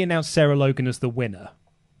 He announced Sarah Logan as the winner.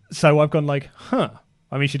 So I've gone like,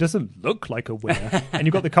 I mean, she doesn't look like a winner. And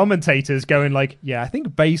you've got the commentators going like, yeah, I think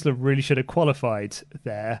Baszler really should have qualified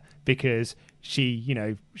there because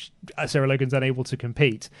Sarah Logan's unable to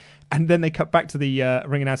compete. And then they cut back to the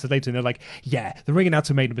ring announcers later and they're like, yeah, the ring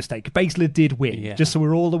announcer made a mistake. Baszler did win. Yeah. Just so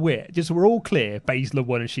we're all aware, just so we're all clear, Baszler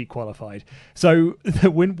won and she qualified. So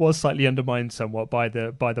the win was slightly undermined somewhat by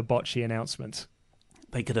the botchy announcement.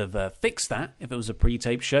 They could have fixed that if it was a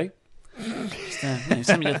pre-tape show. Just,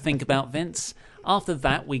 something to think about, Vince. After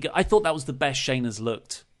that, I thought that was the best Shayna's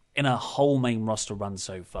looked in a whole main roster run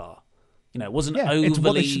so far. It wasn't overly... It's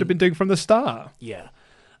what they should have been doing from the start. Yeah.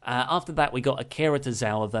 After that, we got Akira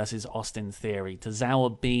Tozawa versus Austin Theory.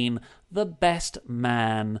 Tozawa being the best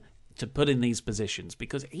man to put in these positions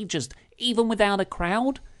because he just, even without a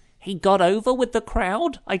crowd, he got over with the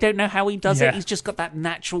crowd. I don't know how he does it. He's just got that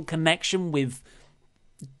natural connection with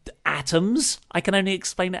atoms. I can only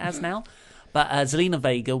explain it as now. But Zelina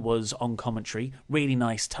Vega was on commentary. Really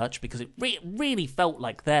nice touch because it really felt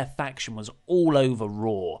like their faction was all over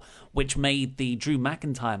Raw, which made the Drew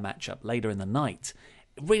McIntyre matchup later in the night.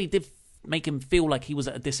 It really did make him feel like he was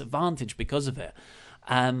at a disadvantage because of it.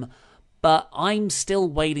 But I'm still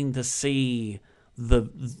waiting to see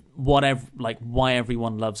why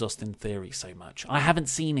everyone loves Austin Theory so much. I haven't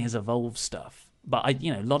seen his Evolve stuff, but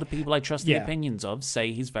a lot of people I trust the opinions of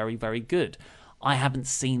say he's very, very good. I haven't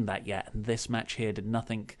seen that yet, and this match here did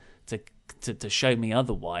nothing to show me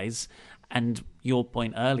otherwise. And your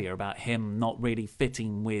point earlier about him not really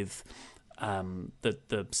fitting with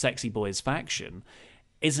the Sexy Boys faction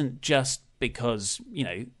isn't just because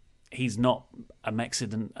he's not a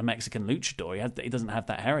Mexican luchador. He doesn't have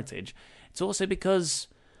that heritage. It's also because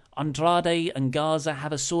Andrade and Garza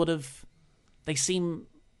have a sort of, they seem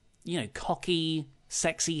cocky,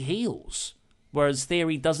 sexy heels. Whereas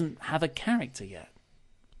Theory doesn't have a character yet.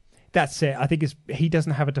 That's it. I think he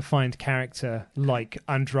doesn't have a defined character like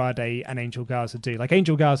Andrade and Angel Garza do. Like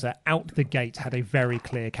Angel Garza, out the gate, had a very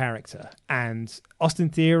clear character. And Austin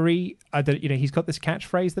Theory, he's got this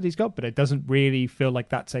catchphrase that he's got, but it doesn't really feel like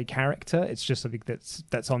that's a character. It's just something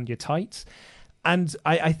that's on your tights. And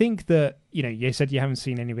I think that, you said you haven't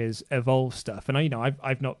seen any of his Evolve stuff. And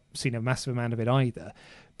I've not seen a massive amount of it either.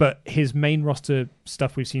 But his main roster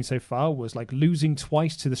stuff we've seen so far was like losing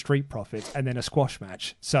twice to the Street Profits and then a squash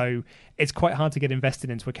match. So it's quite hard to get invested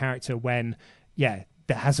into a character when, there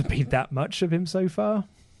hasn't been that much of him so far.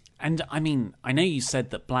 And I mean, I know you said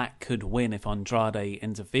that Black could win if Andrade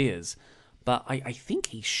interferes, but I think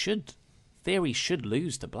Theory should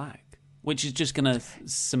lose to Black, which is just going to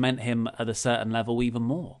cement him at a certain level even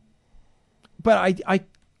more. But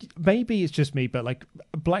maybe it's just me, but like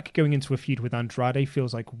Black going into a feud with Andrade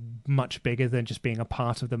feels like much bigger than just being a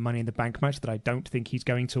part of the Money in the Bank match that I don't think he's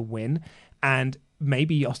going to win. And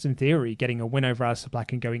maybe Austin Theory getting a win over Aleister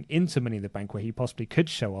Black and going into Money in the Bank where he possibly could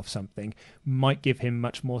show off something might give him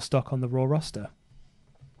much more stock on the Raw roster.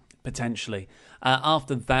 Potentially.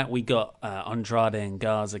 After that, we got Andrade and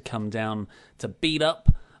Garza come down to beat up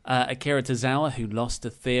Akira Tozawa, who lost to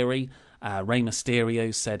Theory. Rey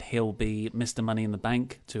Mysterio said he'll be Mr. Money in the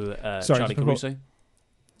Bank to Charlie Caruso.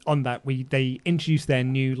 On that, they introduced their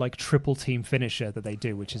new like triple team finisher that they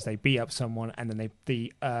do, which is they beat up someone and then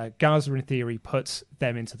the Garza in Theory puts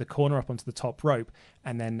them into the corner up onto the top rope,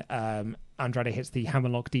 and then Andrade hits the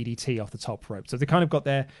hammerlock DDT off the top rope. So they kind of got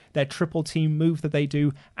their triple team move that they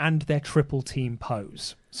do and their triple team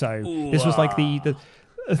pose. So this was like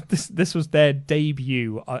this was their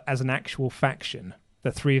debut as an actual faction.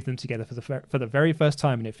 The three of them together for the very first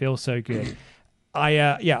time, and it feels so good.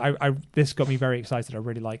 This got me very excited. I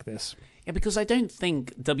really like this. Yeah, because I don't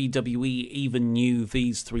think WWE even knew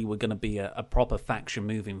these three were going to be a proper faction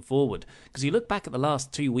moving forward. Because you look back at the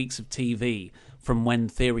last 2 weeks of TV from when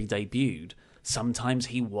Theory debuted, sometimes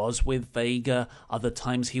he was with Vega, other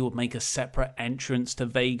times he would make a separate entrance to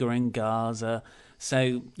Vega and Garza.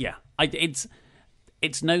 So, yeah, it's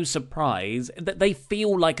no surprise that they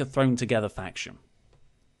feel like a thrown-together faction.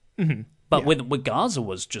 Mm-hmm. But with Garza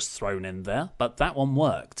was just thrown in there, but that one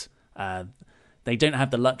worked. They don't have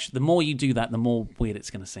the luxury. The more you do that, the more weird it's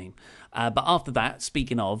going to seem. But after that,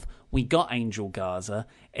 speaking of, we got Angel Garza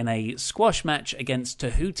in a squash match against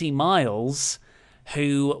Tahuti Miles,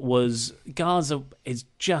 Garza is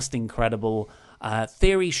just incredible.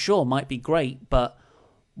 Theory, sure, might be great, but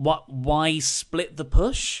why split the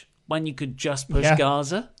push when you could just push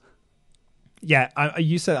Garza? Yeah, I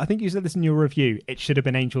think you said this in your review. It should have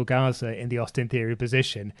been Angel Garza in the Austin Theory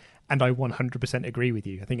position, and I 100% agree with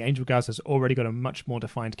you. I think Angel Garza's already got a much more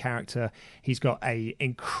defined character. He's got a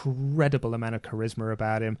incredible amount of charisma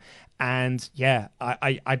about him, and yeah,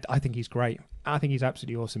 I think he's great. I think he's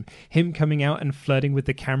absolutely awesome. Him coming out and flirting with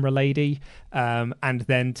the camera lady, and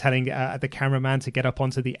then telling the cameraman to get up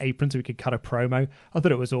onto the apron so we could cut a promo. I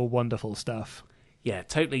thought it was all wonderful stuff. Yeah,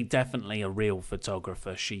 totally, definitely a real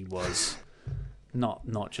photographer. She was.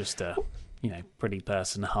 Not just a pretty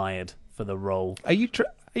person hired for the role. Are you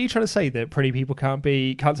trying to say that pretty people can't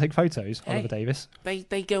take photos, Oliver Davis?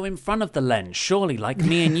 They go in front of the lens, surely, like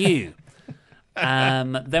me and you.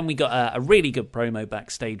 Then we got a really good promo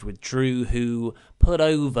backstage with Drew, who put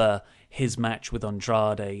over his match with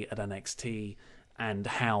Andrade at NXT and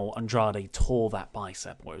how Andrade tore that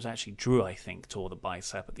bicep. Well, it was actually Drew, I think, tore the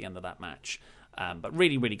bicep at the end of that match. But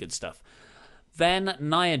really, really good stuff. Then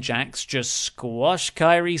Nia Jax just squashed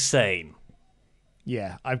Kairi Sane.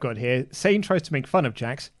 Yeah, I've got here. Sane tries to make fun of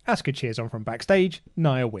Jax. Asuka cheers on from backstage.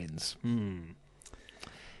 Nia wins.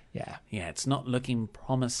 Yeah, it's not looking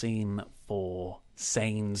promising for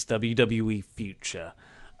Sane's WWE future.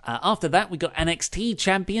 After that, we got NXT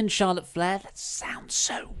champion Charlotte Flair. That sounds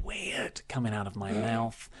so weird coming out of my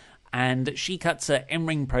mouth. And she cuts an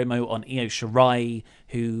in-ring promo on Io Shirai,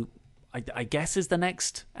 who I guess is the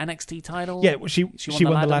next NXT title. Yeah, she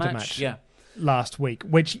won the ladder match last week.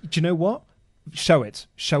 Which, do you know what? Show it.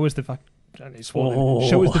 Show us the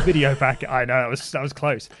Show us the video back. I know that was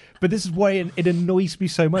close, but this is why it annoys me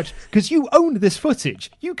so much, because you own this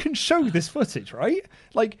footage. You can show this footage, right?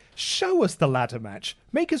 Like, show us the ladder match.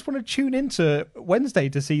 Make us want to tune into Wednesday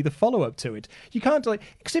to see the follow up to it. You can't,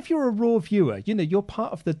 because if you're a Raw viewer, you're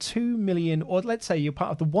part of the 2 million, or let's say you're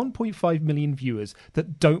part of the 1.5 million viewers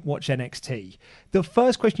that don't watch NXT. The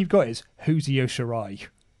first question you've got is, who's Io Shirai?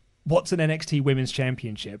 What's an NXT Women's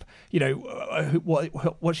Championship?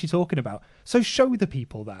 What's she talking about? So show the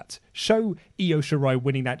people that. Show Io Shirai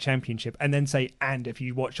winning that championship and then say, and if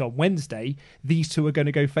you watch on Wednesday, these two are going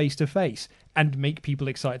to go face to face, and make people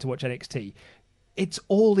excited to watch NXT. It's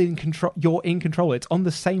all in control. You're in control. It's on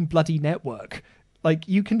the same bloody network. Like,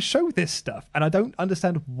 you can show this stuff, and I don't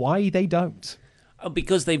understand why they don't. Oh,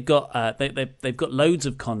 because they've got they've got loads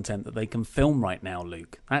of content that they can film right now,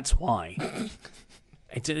 Luke. That's why.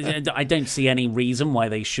 I don't see any reason why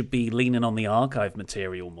they should be leaning on the archive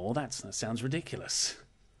material more. That sounds ridiculous.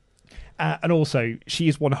 And also, she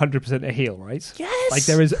is 100% a heel, right? Yes! Like,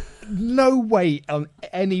 there is no way on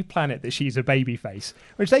any planet that she's a babyface.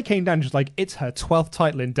 Which they came down just like, it's her 12th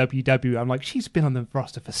title in WWE. I'm like, she's been on the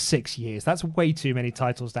roster for 6 years. That's way too many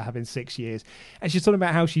titles to have in 6 years. And she's talking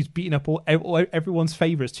about how she's beaten up everyone's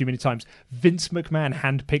favourites too many times. Vince McMahon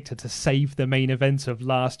handpicked her to save the main event of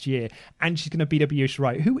last year. And she's going to beat up Io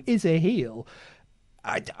Shirai, who is a heel.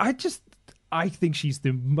 I think she's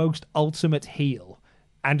the most ultimate heel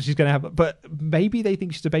And she's going to have... But maybe they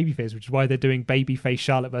think she's a babyface, which is why they're doing babyface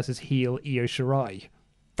Charlotte versus heel Io Shirai.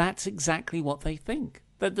 That's exactly what they think.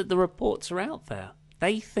 The reports are out there.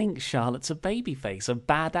 They think Charlotte's a babyface, a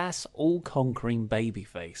badass, all-conquering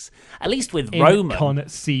babyface. At least with Roman...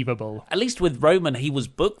 Inconceivable. At least with Roman, he was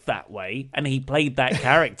booked that way, and he played that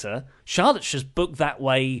character. Charlotte's just booked that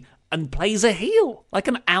way and plays a heel, like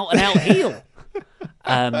an out-and-out heel.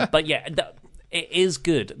 But yeah... It is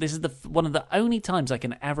good. This is one of the only times I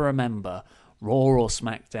can ever remember Raw or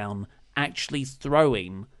SmackDown actually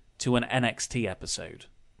throwing to an NXT episode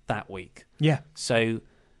that week. Yeah. So,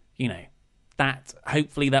 that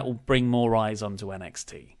hopefully that will bring more eyes onto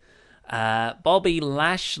NXT. Bobby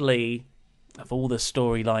Lashley, of all the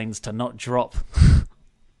storylines to not drop,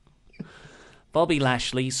 Bobby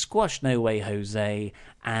Lashley squashed No Way Jose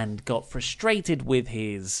and got frustrated with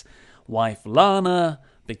his wife Lana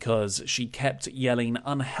because she kept yelling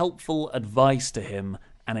unhelpful advice to him,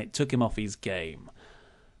 and it took him off his game.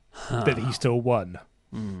 But he still won.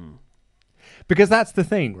 Because that's the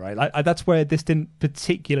thing, right? That's where this didn't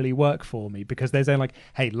particularly work for me, because they're saying, like,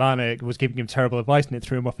 hey, Lana was giving him terrible advice and it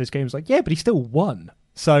threw him off his game. It's like, yeah, but he still won.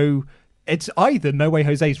 So it's either No Way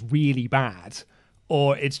Jose is really bad,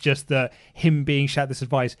 or it's just that him being shouted this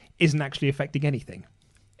advice isn't actually affecting anything.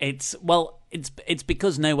 It's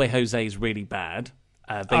because No Way Jose is really bad.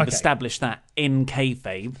 They've established that in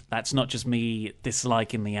kayfabe. That's not just me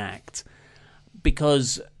disliking the act.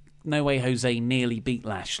 Because No Way Jose nearly beat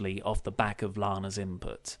Lashley off the back of Lana's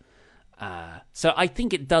input. So I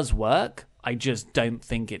think it does work. I just don't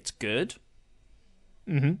think it's good.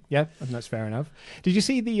 Mm-hmm. Yeah, and that's fair enough. Did you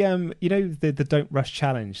see the the Don't Rush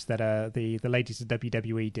challenge that the ladies of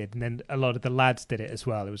WWE did, and then a lot of the lads did it as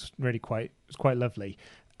well? It was really quite lovely.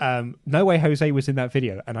 No Way Jose was in that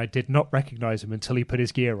video, and I did not recognize him until he put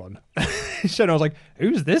his gear on. So I was like,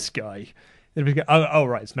 "Who's this guy?" Then we go, "Oh,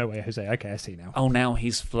 right, it's No Way Jose." Okay, I see now. Oh, now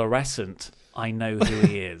he's fluorescent. I know who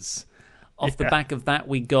he is. Off the back of that,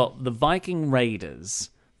 we got the Viking Raiders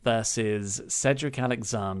versus Cedric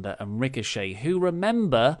Alexander and Ricochet, who,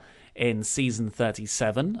 remember, in season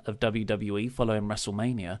 37 of WWE following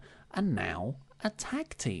WrestleMania, are now a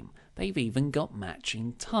tag team. They've even got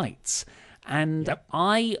matching tights. And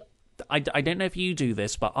I don't know if you do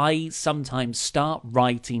this, but I sometimes start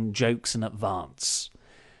writing jokes in advance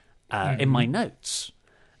in my notes.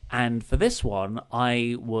 And for this one,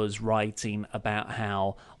 I was writing about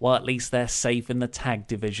how, well, at least they're safe in the tag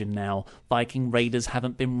division now. Viking Raiders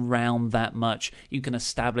haven't been round that much. You can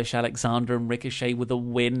establish Alexander and Ricochet with a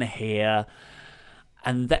win here.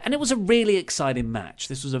 And it was a really exciting match.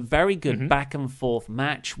 This was a very good back and forth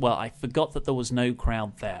match. Well, I forgot that there was no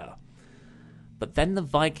crowd there. But then the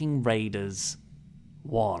Viking Raiders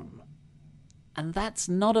won. And that's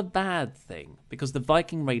not a bad thing, because the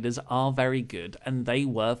Viking Raiders are very good, and they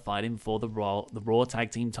were fighting for the Raw Tag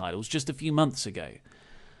Team titles just a few months ago.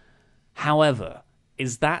 However,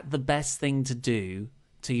 is that the best thing to do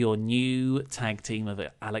to your new tag team of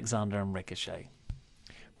Alexander and Ricochet?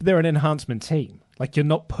 They're an enhancement team. Like, you're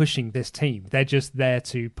not pushing this team. They're just there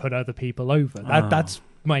to put other people over. That's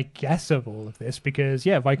my guess of all of this, because,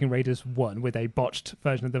 Viking Raiders won with a botched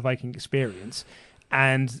version of the Viking Experience,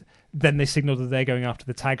 and then they signaled that they're going after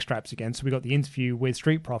the tag straps again. So we got the interview with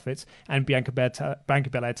Street Profits and Bianca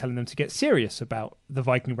Belair telling them to get serious about the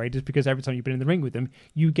Viking Raiders, because every time you've been in the ring with them,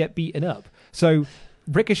 you get beaten up. So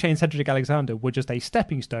Ricochet and Cedric Alexander were just a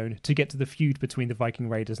stepping stone to get to the feud between the Viking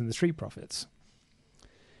Raiders and the Street Profits.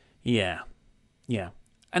 Yeah.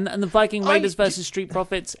 And the Viking Raiders versus Street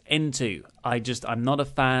Profits into. I'm not a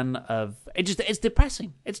fan of it. It's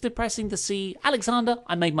depressing. It's depressing to see Alexander.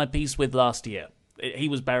 I made my peace with last year. He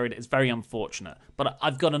was buried. It's very unfortunate, but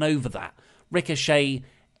I've gotten over that. Ricochet,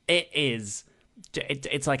 it's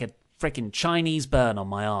like a freaking Chinese burn on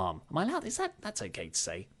my arm. Am I allowed? That's okay to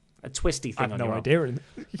say? A twisty thing on your arm. I have no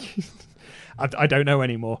idea. I don't know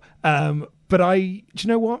anymore. But do you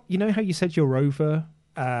know what? You know how you said you're over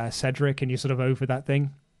Cedric and you're sort of over that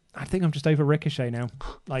thing? I think I'm just over Ricochet now.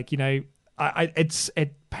 Like,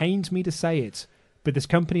 it pains me to say it, but this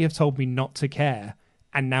company have told me not to care.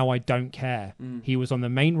 And now I don't care. He was on the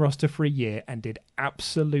main roster for a year and did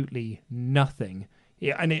absolutely nothing.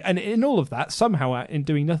 Yeah, and in all of that, somehow in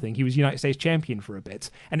doing nothing, he was United States champion for a bit,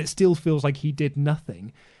 and it still feels like he did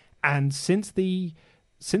nothing. And since the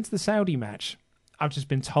Saudi match, I've just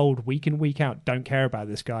been told week in, week out, don't care about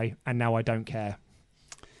this guy, and now I don't care,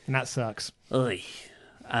 and that sucks. Oy.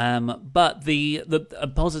 But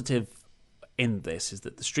a positive in this is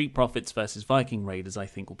that the Street Profits versus Viking Raiders, I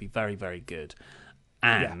think, will be very, very good.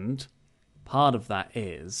 And part of that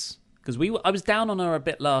is because I was down on her a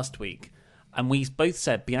bit last week, and we both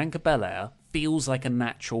said Bianca Belair feels like a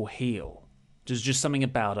natural heel. There's just something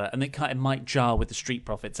about her, and it might jar with the Street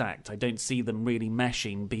Profits act. I don't see them really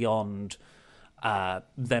meshing beyond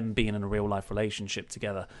them being in a real-life relationship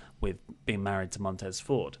together with being married to Montez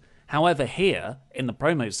Ford. However, here, in the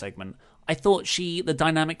promo segment, I thought the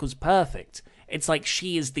dynamic was perfect. It's like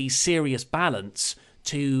she is the serious balance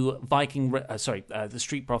to the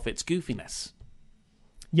Street Profits' goofiness.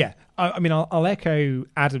 Yeah, I mean, I'll echo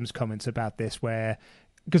Adam's comments about this,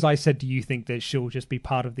 because I said, do you think that she'll just be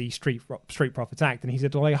part of the Street Profits act? And he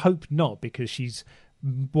said, well, I hope not, because she's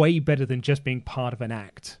way better than just being part of an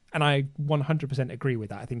act. And I 100% agree with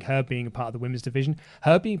that. I think her being a part of the women's division,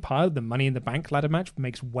 her being part of the Money in the Bank ladder match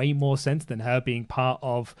makes way more sense than her being part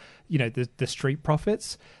of, the Street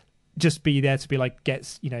Profits. Just be there to be like,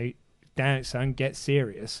 down, son, get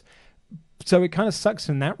serious. So it kind of sucks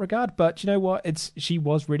in that regard, but you know what? She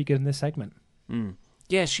was really good in this segment.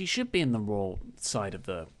 Yeah, she should be in the Raw side of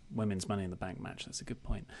the women's Money in the Bank match. That's a good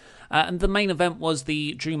point. And the main event was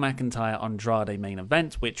the Drew McIntyre Andrade main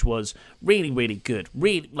event, which was really, really good.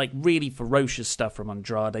 Really ferocious stuff from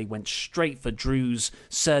Andrade. Went straight for Drew's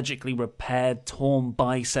surgically repaired torn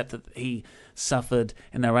bicep that he suffered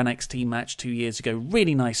in their NXT match 2 years ago.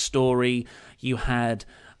 Really nice story. You had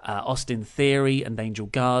Austin Theory and Angel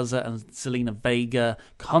Garza and Zelina Vega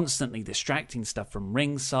constantly distracting stuff from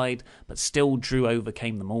ringside, but still Drew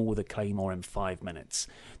overcame them all with a Claymore in 5 minutes.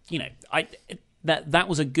 That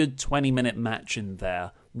was a good 20-minute match in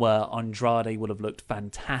there where Andrade would have looked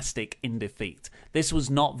fantastic in defeat. This was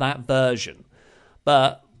not that version,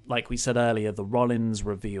 but like we said earlier, the Rollins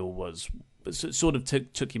reveal was sort of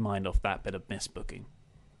took your mind off that bit of misbooking.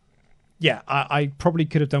 Yeah, I probably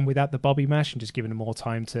could have done without the Bobby Mash and just given more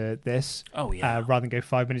time to this. Oh, yeah. Rather than go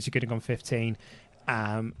 5 minutes, you could have gone 15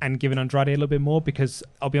 and given Andrade a little bit more, because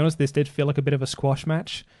I'll be honest, this did feel like a bit of a squash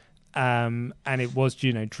match. And it was,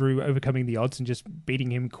 Drew overcoming the odds and just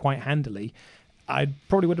beating him quite handily. I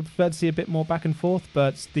probably would have preferred to see a bit more back and forth,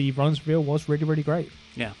 but the Rollins reveal was really, really great.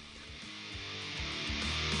 Yeah.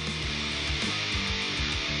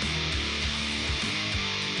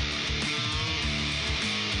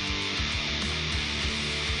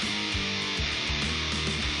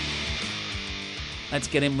 Let's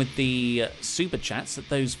get in with the super chats that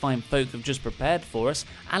those fine folk have just prepared for us.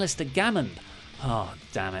 Alistair Gammond. Oh,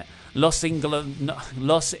 damn it. Los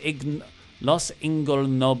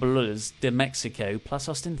Ingobernables de Mexico plus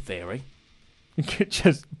Austin Theory.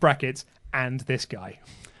 Just brackets, and this guy.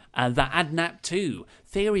 The Adnap 2.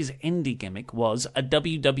 Theory's indie gimmick was a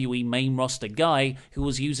WWE main roster guy who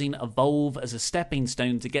was using Evolve as a stepping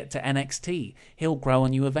stone to get to NXT. He'll grow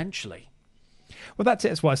on you eventually. Well, that's it.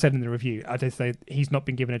 That's what I said in the review. I just say he's not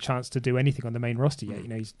been given a chance to do anything on the main roster yet.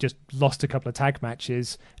 He's just lost a couple of tag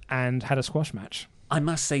matches and had a squash match. I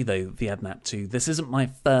must say, though, the Adnap 2, this isn't my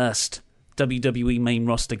first WWE main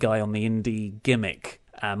roster guy on the indie gimmick.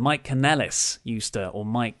 Mike Kanellis used to, or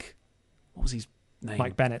Mike, what was his name?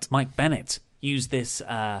 Mike Bennett. Mike Bennett used this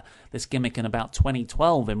gimmick in about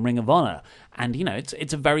 2012 in Ring of Honor, and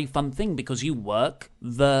it's a very fun thing because you work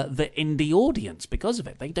the indie audience because of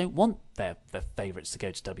it. They don't want their favorites to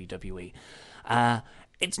go to WWE.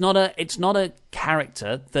 It's not a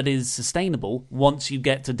character that is sustainable once you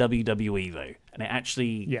get to WWE, though, and it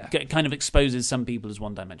actually kind of exposes some people as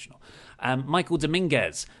one-dimensional. Michael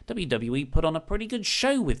Dominguez, WWE put on a pretty good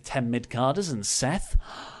show with 10 mid-carders and Seth.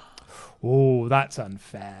 Oh, that's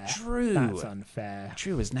unfair. True. That's unfair.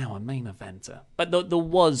 Drew is now a main eventer. But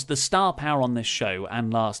the star power on this show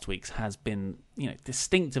and last week's has been,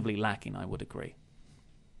 distinctively lacking, I would agree.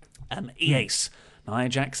 Ace, Nia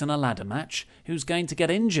Jackson a ladder match. Who's going to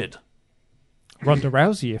get injured? Ronda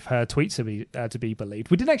Rousey, if her tweets are to be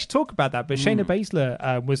believed. We didn't actually talk about that, but Shayna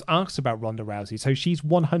Baszler was asked about Ronda Rousey, so she's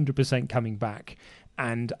 100% coming back.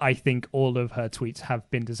 And I think all of her tweets have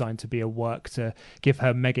been designed to be a work to give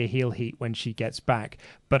her mega heel heat when she gets back.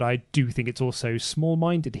 But I do think it's also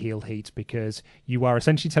small-minded heel heat, because you are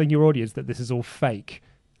essentially telling your audience that this is all fake.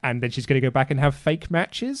 And then she's going to go back and have fake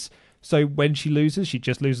matches. So when she loses, she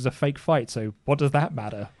just loses a fake fight. So what does that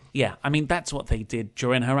matter? Yeah, I mean, that's what they did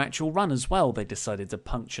during her actual run as well. They decided to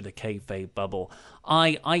puncture the kayfabe bubble.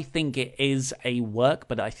 I think it is a work,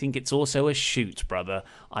 but I think it's also a shoot, brother.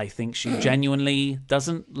 I think she genuinely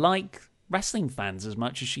doesn't like wrestling fans as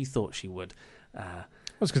much as she thought she would. That's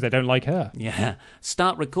because they don't like her. Yeah.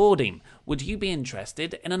 Start recording. Would you be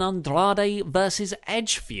interested in an Andrade versus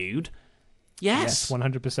Edge feud? Yes.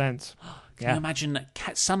 100%. Can you imagine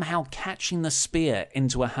somehow catching the spear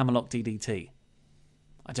into a hammerlock DDT?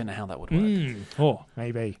 I don't know how that would work. Oh,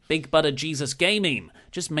 maybe. Big Butter Jesus Gaming.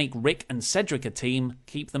 Just make Rick and Cedric a team.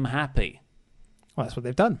 Keep them happy. Well, that's what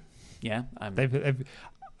they've done. Yeah.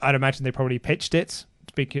 I'd imagine they probably pitched it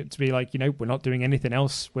to be like, we're not doing anything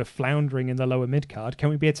else. We're floundering in the lower mid card. Can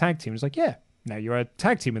we be a tag team? It's like, yeah, no, you're a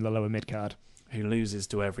tag team in the lower mid card. Who loses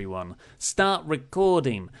to everyone. Start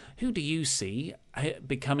recording. Who do you see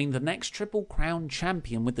becoming the next Triple Crown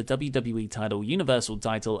champion with the WWE title, Universal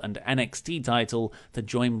title, and NXT title to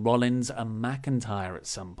join Rollins and McIntyre at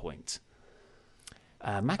some point?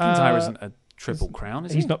 McIntyre isn't a Triple Crown,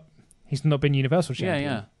 is he? He's not been Universal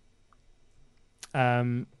champion. Yeah.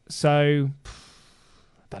 So,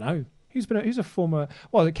 I don't know. Who's a former...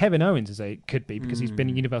 Well, Kevin Owens could be, because he's been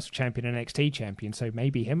a Universal Champion and NXT Champion, so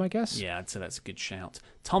maybe him, I guess? Yeah, I'd say that's a good shout.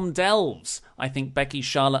 Tom Delves. I think Becky,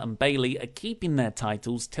 Charlotte and Bayley are keeping their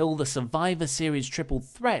titles till the Survivor Series triple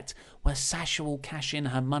threat, where Sasha will cash in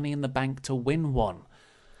her Money in the Bank to win one.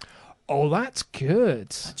 Oh, that's good.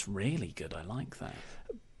 That's really good. I like that.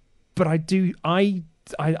 But I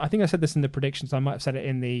think I said this in the predictions. I might have said it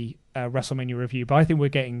in the WrestleMania review, but I think we're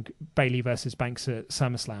getting Bayley versus Banks at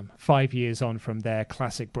SummerSlam 5 years on from their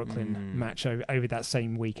classic Brooklyn match over that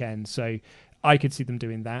same weekend. So I could see them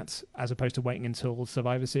doing that as opposed to waiting until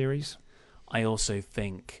Survivor Series. I also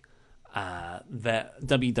think that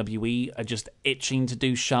WWE are just itching to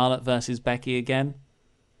do Charlotte versus Becky again.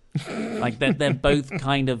 Like they're both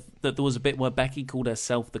kind of... That there was a bit where Becky called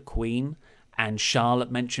herself the Queen and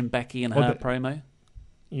Charlotte mentioned Becky in her promo.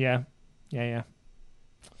 Yeah.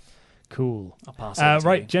 Cool. I'll pass it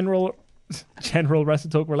right, General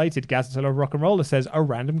Wrestle Talk related. Gazzetella Rock and Roller says, a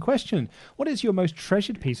random question. What is your most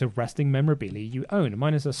treasured piece of wrestling memorabilia you own?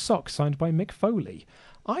 Mine is a sock signed by Mick Foley.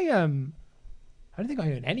 I don't think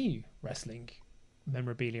I own any wrestling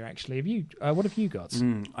memorabilia, actually. Have you? What have you got?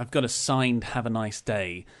 I've got a signed Have a Nice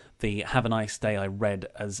Day. The Have a Nice Day I read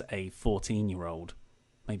as a 14-year-old,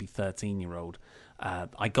 maybe 13-year-old.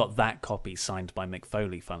 I got that copy signed by Mick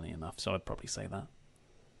Foley, funnily enough, so I'd probably say that.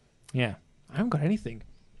 Yeah, I haven't got anything.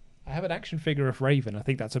 I have an action figure of Raven. I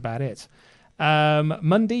think that's about it.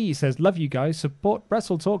 Mundy says, love you guys. Support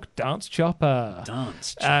Wrestle Talk. Dance Chopper.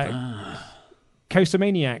 Dance Chopper. Coaster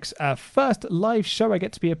Maniacs. First live show I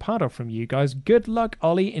get to be a part of from you guys. Good luck,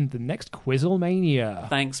 Ollie, in the next Quizzlemania.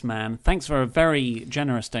 Thanks, man. Thanks for a very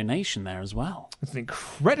generous donation there as well. It's an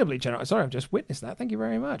incredibly generous... Sorry, I've just witnessed that. Thank you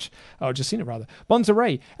very much. Oh, just seen it, rather.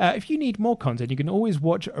 Bonzaray. If you need more content, you can always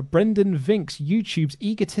watch Brendan Vink's YouTube's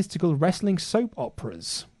egotistical wrestling soap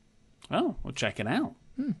operas. Oh, we'll check it out.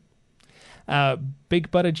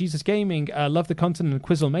 Big Butter Jesus Gaming. Love the content of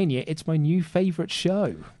Quizzlemania. It's my new favourite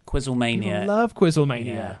show. Quizzlemania. People love Quizzlemania.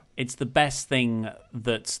 Yeah. It's the best thing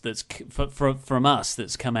that's from us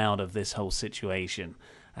that's come out of this whole situation.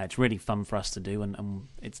 It's really fun for us to do, and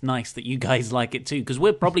it's nice that you guys like it too, because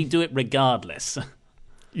we'll probably do it regardless.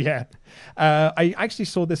 Yeah. I actually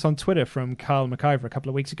saw this on Twitter from Carl McIver a couple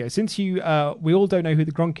of weeks ago. Since we all don't know who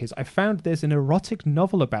the Gronk is, I found there's an erotic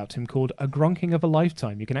novel about him called A Gronking of a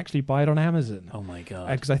Lifetime. You can actually buy it on Amazon. Oh my God.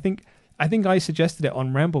 Because I think I suggested it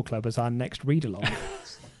on Ramble Club as our next read-along.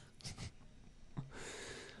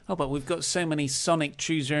 Oh, but we've got so many Sonic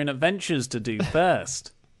Choose Your Own Adventures to do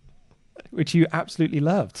first. Which you absolutely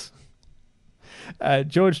loved.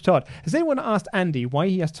 George Todd. Has anyone asked Andy why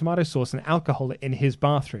he has tomato sauce and alcohol in his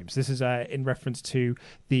bathrooms? This is in reference to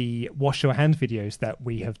the wash your hand videos that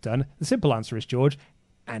we have done. The simple answer is, George,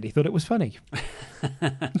 Andy thought it was funny.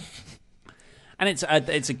 And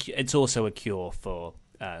it's also a cure for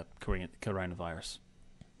coronavirus.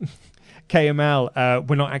 KML,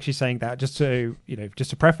 we're not actually saying that. Just to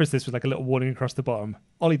preface this with like a little warning across the bottom.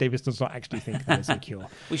 Ollie Davis does not actually think that is a cure.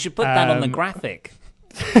 We should put that on the graphic.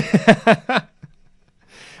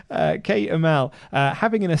 KML,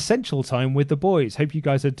 having an essential time with the boys. Hope you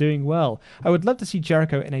guys are doing well. I would love to see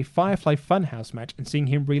Jericho in a Firefly Funhouse match and seeing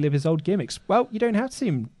him relive his old gimmicks. Well, you don't have to see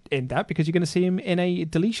him in that because you're going to see him in a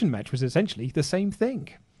deletion match, which is essentially the same thing.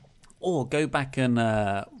 Or go back and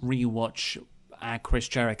rewatch our Chris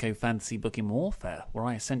Jericho Fantasy Booking Warfare, where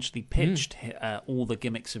I essentially pitched all the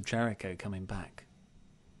gimmicks of Jericho coming back.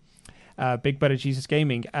 Big Butter Jesus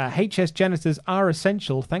Gaming. HS janitors are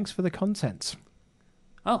essential. Thanks for the content.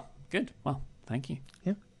 Oh, good. Well, thank you.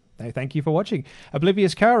 Yeah. No, thank you for watching.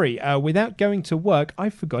 Oblivious Kari. Without going to work,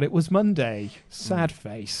 I forgot it was Monday. Sad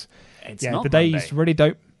face. It's not the Monday. days really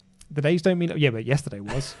don't. The days don't mean. Yeah, but yesterday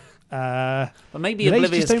was. But maybe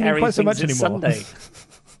Oblivious Kari thinks so much it's anymore. Sunday.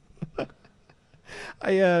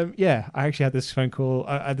 I actually had this phone call,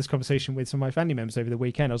 I had this conversation with some of my family members over the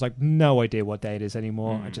weekend. I was like, no idea what day it is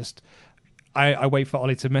anymore. I wait for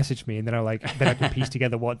Ollie to message me, and then I can piece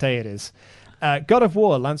together what day it is. God of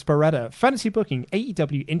War, Lance Beretta. Fantasy booking,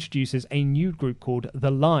 AEW introduces a new group called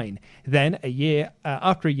The Line. Then,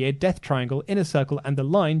 after a year, Death Triangle, Inner Circle, and The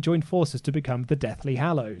Line join forces to become the Deathly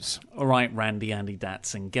Hallows. All right, Randy Andy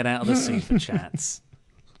Datson, get out of the super chats.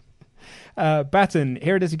 Batten,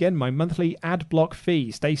 here it is again, my monthly ad block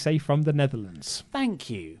fee. Stay safe from the Netherlands. Thank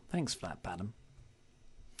you. Thanks for that, Batten.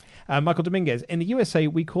 Michael Dominguez, in the USA,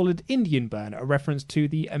 we call it Indian burn, a reference to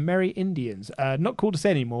the Amerindians. Not cool to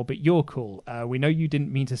say anymore, but you're cool. We know you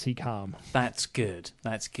didn't mean to seek harm. That's good.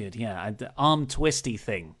 That's good. Yeah, the arm twisty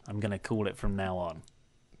thing, I'm going to call it from now on.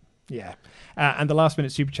 Yeah. And the last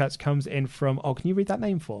minute super chats comes in from, can you read that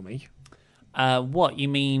name for me? What, you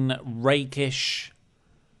mean Rakish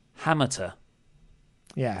Hamater?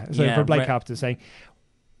 Yeah, so for Blake Carpenter saying,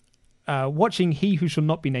 watching He Who Shall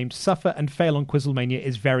Not Be Named suffer and fail on Quizzlemania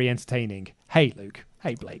is very entertaining. Hey, Luke.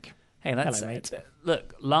 Hey, Blake. Hey, that's it.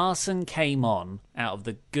 Look, Larson came on out of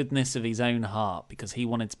the goodness of his own heart because he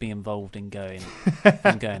wanted to be involved in going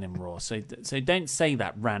in Raw. So don't say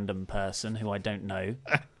that, random person who I don't know.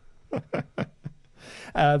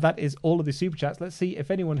 That is all of the super chats. Let's see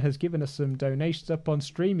if anyone has given us some donations up on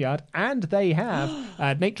StreamYard, and they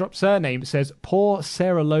have. Nate Drop Surname says, poor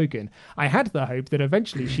Sarah Logan. I had the hope that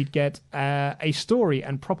eventually she'd get a story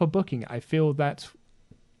and proper booking. I feel that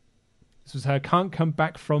this was her can't come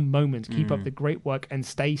back from moment. Keep up the great work and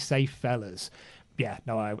stay safe, fellas. Yeah,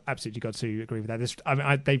 no, I absolutely got to agree with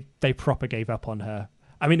that. They proper gave up on her.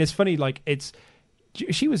 I mean, it's funny, like,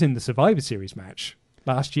 she was in the Survivor Series match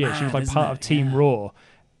last year. She was like part of Team Raw,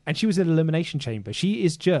 and she was in Elimination Chamber. She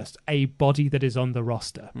is just a body that is on the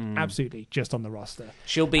roster. Absolutely, just on the roster.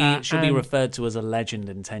 She'll be referred to as a legend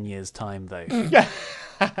in 10 years' time, though.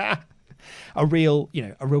 a real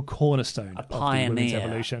cornerstone, a pioneer, of the women's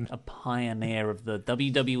evolution, a pioneer of the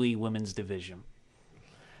WWE Women's Division.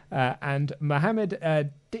 And Mohammed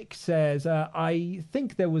Dick says, I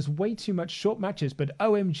think there was way too much short matches, but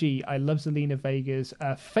OMG, I love Zelina Vega's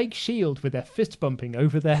fake shield with their fist bumping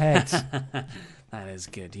over their heads. That is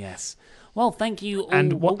good, yes. Well, thank you all.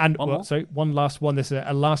 And one last one. There's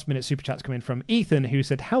a last minute super chat's coming from Ethan, who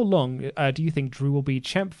said, how long do you think Drew will be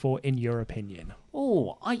champ for, in your opinion?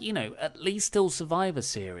 Oh, at least till Survivor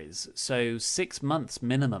Series. So 6 months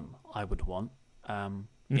minimum, I would want.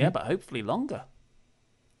 Yeah, but hopefully longer.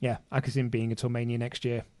 Yeah, I could see him being until Mania next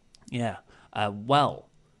year. Yeah. Well,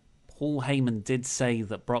 Paul Heyman did say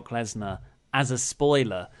that Brock Lesnar, as a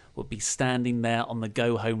spoiler, would be standing there on the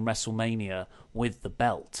go-home WrestleMania with the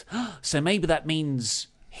belt. So maybe that means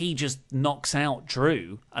he just knocks out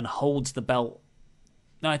Drew and holds the belt.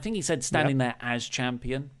 No, I think he said standing there as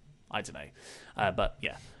champion. I don't know. But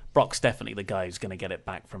yeah, Brock's definitely the guy who's going to get it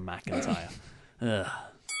back from McIntyre. Ugh.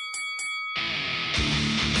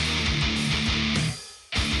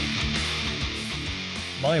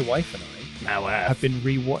 My wife and I have been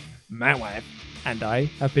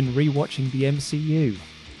rewatching the MCU.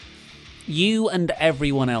 You and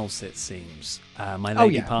everyone else, it seems. My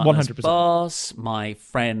lady partner's 100%. boss, my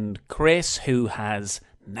friend Chris, who has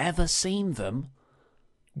never seen them.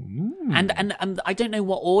 And I don't know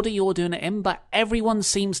what order you're doing it in, but everyone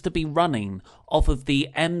seems to be running off of the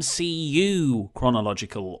MCU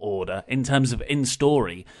chronological order in terms of in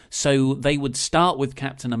story. So they would start with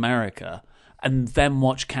Captain America and then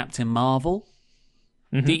watch Captain Marvel.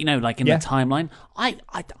 Mm-hmm. Like in the timeline. I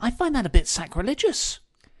find that a bit sacrilegious.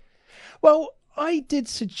 Well, I did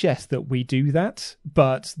suggest that we do that,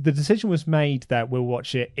 but the decision was made that we'll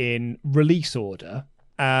watch it in release order,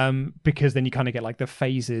 because then you kind of get like the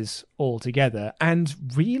phases all together. And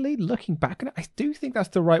really, looking back on it, I do think that's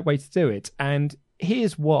the right way to do it. And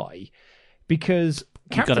here's why. Because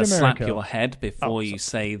you've got to slap your head before you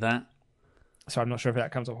say that. So I'm not sure if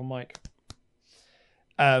that comes up on mic.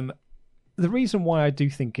 The reason why I do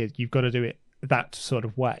think you've got to do it that sort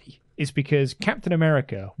of way is because Captain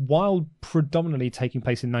America, while predominantly taking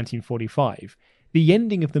place in 1945, the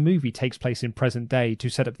ending of the movie takes place in present day to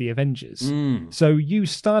set up the Avengers. So you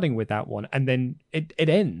starting with that one, and then it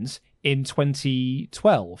ends in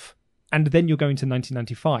 2012, and then you're going to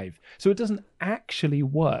 1995. So it doesn't actually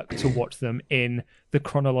work to watch them in the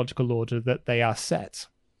chronological order that they are set.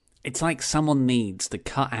 It's like someone needs to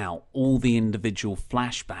cut out all the individual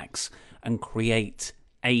flashbacks and create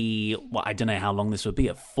I don't know how long this would be,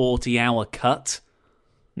 a 40-hour cut.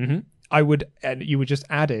 Mm-hmm. You would just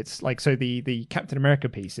add it, like, so the Captain America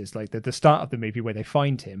piece is like the start of the movie where they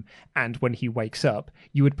find him, and when he wakes up,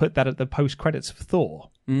 you would put that at the post-credits of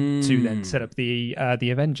Thor to then set up the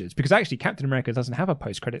Avengers. Because actually, Captain America doesn't have a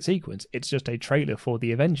post-credit sequence; it's just a trailer for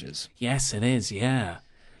the Avengers. Yes, it is. Yeah.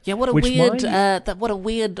 Yeah, what a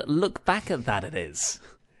weird look back at that it is.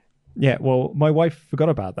 Yeah, well, my wife forgot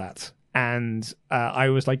about that. And I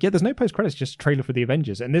was like, yeah, there's no post-credits, just a trailer for the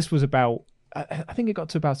Avengers. And this was about, I think it got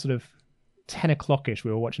to about sort of 10 o'clock-ish.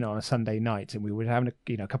 We were watching it on a Sunday night, and we were having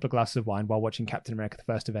a couple of glasses of wine while watching Captain America: The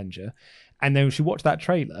First Avenger. And then she watched that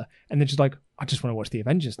trailer, and then she's like, I just want to watch the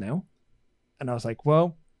Avengers now. And I was like,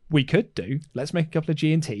 well, we could do. Let's make a couple of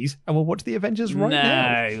G&Ts, and we'll watch the Avengers right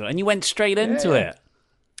now. No, and you went straight into it.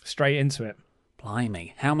 Straight into it.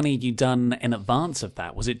 Blimey. How many had you done in advance of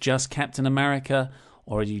that? Was it just Captain America,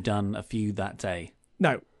 or had you done a few that day?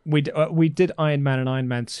 No, we did Iron Man and Iron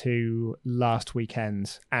Man 2 last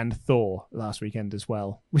weekend, and Thor last weekend as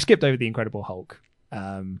well. We skipped over the Incredible Hulk,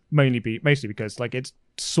 mostly because like it's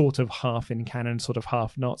sort of half in canon, sort of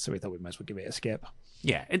half not, so we thought we might as well give it a skip.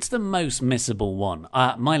 Yeah, it's the most missable one.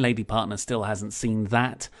 My lady partner still hasn't seen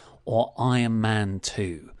that or Iron Man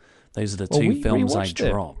 2. Those are the two films I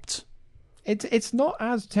dropped. It's not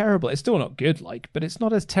as terrible. It's still not good, but it's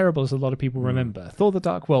not as terrible as a lot of people remember. Thor: The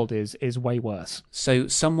Dark World is way worse. So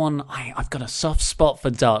I've got a soft spot for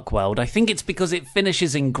Dark World. I think it's because it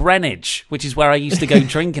finishes in Greenwich, which is where I used to go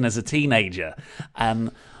drinking as a teenager.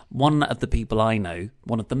 One of the people I know,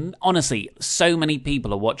 honestly, so many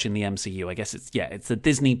people are watching the MCU. I guess it's the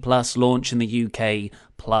Disney Plus launch in the UK,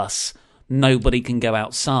 plus nobody can go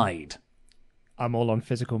outside. I'm all on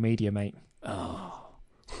physical media, mate. Oh.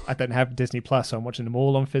 I don't have Disney Plus, so I'm watching them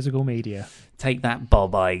all on physical media. Take that,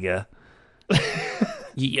 Bob Iger.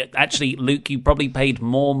 Actually, Luke, you probably paid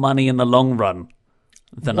more money in the long run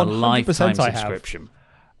than a lifetime subscription.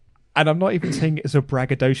 And I'm not even saying it's a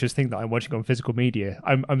braggadocious thing that I'm watching on physical media.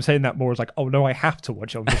 I'm saying that more as like, oh no, I have to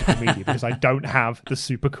watch it on physical media because I don't have the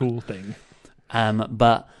super cool thing.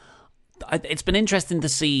 But it's been interesting to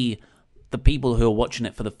see the people who are watching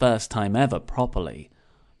it for the first time ever properly,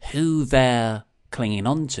 who they're clinging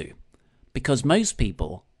on to. Because most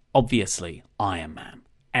people, obviously, Iron Man.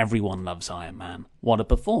 Everyone loves Iron Man. What a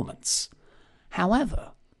performance.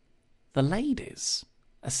 However, the ladies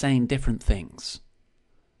are saying different things.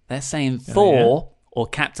 They're saying Thor or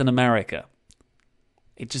Captain America.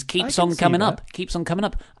 It just keeps on coming up. Keeps on coming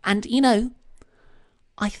up. And,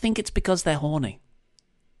 I think it's because they're horny.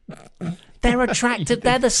 They're attracted.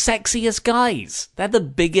 They're the sexiest guys. They're the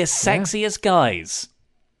biggest, sexiest guys.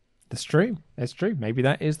 That's true. That's true. Maybe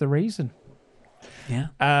that is the reason. Yeah.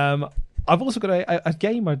 I've also got a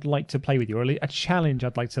game I'd like to play with you, or a challenge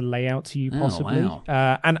I'd like to lay out to you, possibly,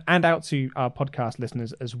 and out to our podcast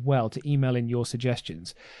listeners as well, to email in your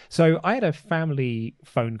suggestions. So I had a family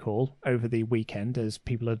phone call over the weekend, as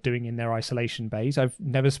people are doing in their isolation bays. I've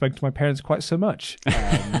never spoken to my parents quite so much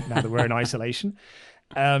now that we're in isolation.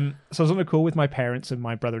 So I was on a call with my parents and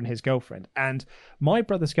my brother and his girlfriend, and my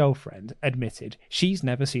brother's girlfriend admitted she's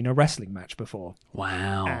never seen a wrestling match before.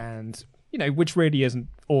 Wow. And which really isn't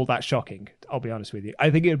all that shocking, I'll be honest with you. I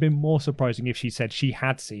think it would have been more surprising if she said she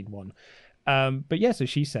had seen one. But yeah, so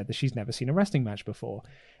she said that she's never seen a wrestling match before.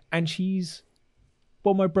 And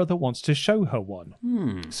my brother wants to show her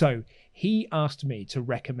one. So he asked me to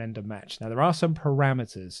recommend a match. Now, there are some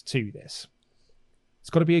parameters to this. It's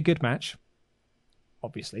got to be a good match,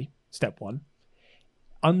 obviously, step one.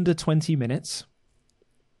 Under 20 minutes.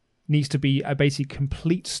 Needs to be a basic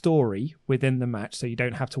complete story within the match, so you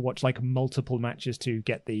don't have to watch multiple matches to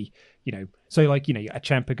get the, a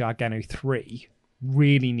Ciampa Gargano 3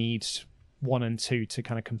 really needs 1 and 2 to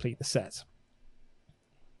kind of complete the set.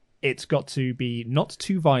 It's got to be not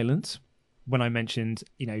too violent. When I mentioned,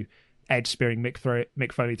 Edge spearing Mick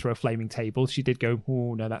Foley through a flaming table, she did go,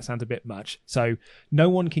 oh no, that sounds a bit much. So no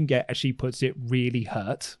one can get, as she puts it, really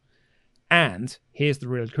hurt. And here's the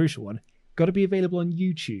real crucial one. Got to be available on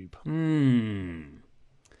YouTube.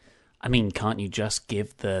 I mean, can't you just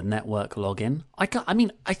give the network login?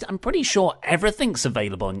 I'm pretty sure everything's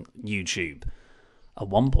available on YouTube at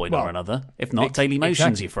one point or another. If not,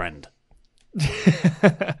 Dailymotion's your friend.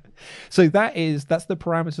 So that's the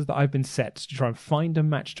parameters that I've been set to try and find a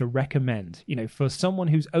match to recommend. For someone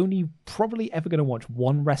who's only probably ever going to watch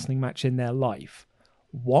one wrestling match in their life,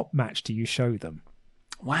 what match do you show them?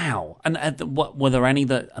 Wow. And what were there any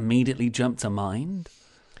that immediately jumped to mind?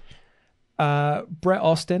 Bret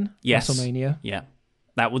Austin, yes. WrestleMania. Yeah.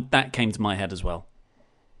 That came to my head as well.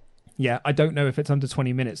 Yeah, I don't know if it's under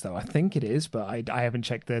 20 minutes, though. I think it is, but I haven't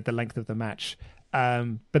checked the length of the match.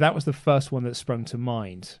 But that was the first one that sprung to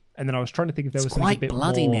mind. And then I was trying to think if there was something a bit more... It's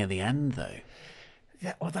quite bloody near the end, though.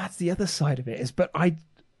 Yeah, well, that's the other side of it. But I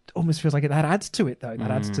almost feels like that adds to it, though.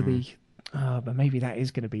 That adds to the... but maybe that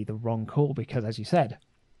is going to be the wrong call because, as you said,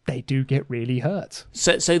 they do get really hurt.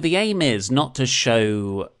 So the aim is not to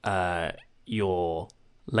show your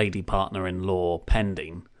lady partner-in-law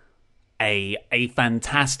pending a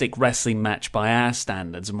fantastic wrestling match by our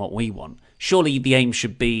standards and what we want, surely the aim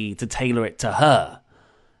should be to tailor it to her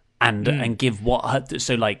and give what her...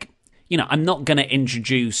 So, like, you know, I'm not going to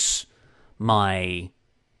introduce my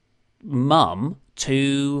mum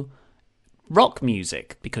to rock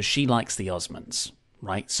music because she likes the Osmonds,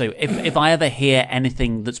 right? So if I ever hear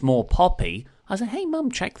anything that's more poppy, I say, hey,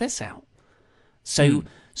 Mum, check this out. So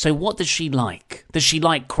what does she like? Does she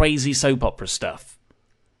like crazy soap opera stuff?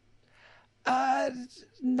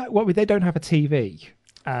 No, well, they don't have a TV.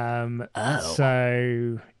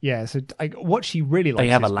 So, yeah, what she really likes they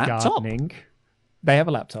have is a laptop? Gardening. They have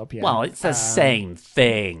a laptop, yeah. Well, it's the same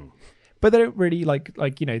thing. But they don't really like,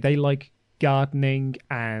 you know, they like gardening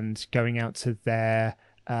and going out to their,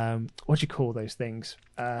 what do you call those things?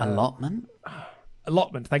 Allotment?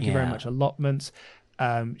 Allotment, thank you very much. Allotments.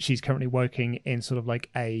 She's currently working in sort of like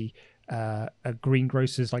a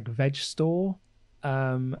greengrocer's like veg store.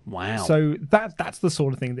 Wow. So that's the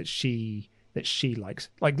sort of thing that she likes.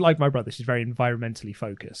 Like my brother, she's very environmentally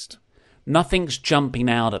focused. Nothing's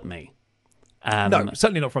jumping out at me. No,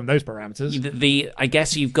 certainly not from those parameters. I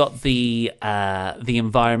guess you've got the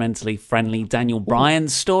environmentally friendly Daniel Bryan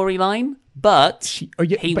storyline, but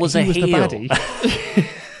he was a heel. The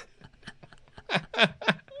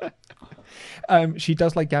baddie. She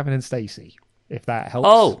does like Gavin and Stacey, if that helps.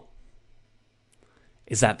 Oh,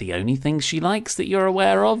 is that the only thing she likes that you're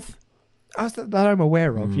aware of? That I'm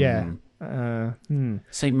aware of, yeah.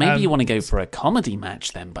 So maybe you want to go for a comedy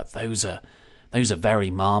match then, but those are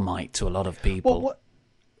very Marmite to a lot of people. Well,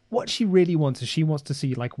 what she really wants is she wants to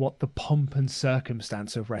see like what the pomp and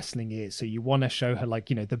circumstance of wrestling is. So you want to show her like,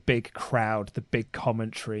 you know, the big crowd, the big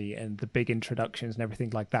commentary and the big introductions and everything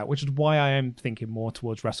like that, which is why I am thinking more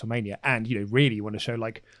towards WrestleMania. And, you know, really you want to show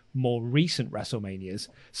like more recent WrestleManias.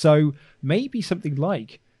 So maybe something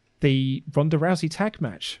like the Ronda Rousey tag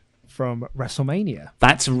match from WrestleMania.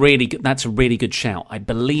 That's a really good shout. I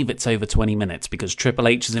believe it's over 20 minutes because Triple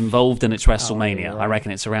H is involved and it's WrestleMania. I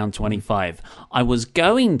reckon it's around 25. I was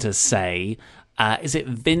going to say, is it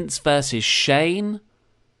Vince versus Shane?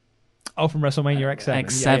 Oh, from WrestleMania X7.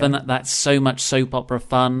 X7, yeah. That's so much soap opera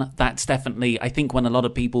fun. That's definitely, I think when a lot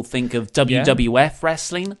of people think of WWF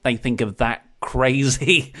wrestling, they think of that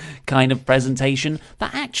crazy kind of presentation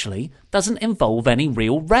that actually doesn't involve any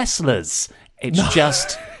real wrestlers.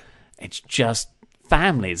 It's just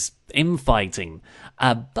families infighting.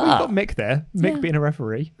 But we've got Mick there. Mick being a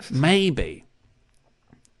referee. Maybe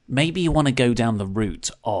you want to go down the route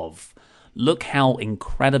of look how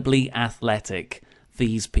incredibly athletic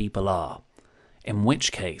these people are. In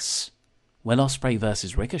which case, Will Ospreay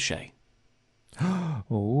versus Ricochet.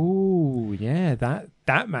 Oh, yeah,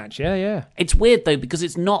 that match, yeah. It's weird though because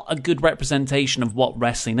it's not a good representation of what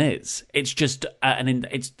wrestling is. It's just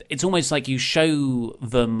it's almost like you show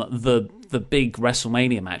them the big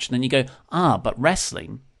WrestleMania match and then you go, but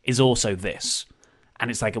wrestling is also this, and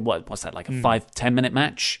it's like what's that, like a 5-10 minute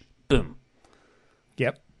match? Boom.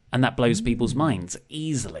 Yep. And that blows people's minds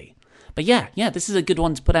easily. But yeah, this is a good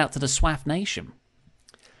one to put out to the SWAF Nation.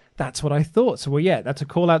 That's what I thought. So, well, yeah, that's a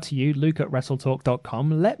call out to you,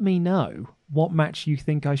 luke@wrestletalk.com. Let me know what match you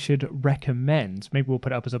think I should recommend. Maybe we'll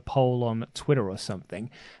put it up as a poll on Twitter or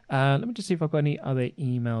something. Let me just see if I've got any other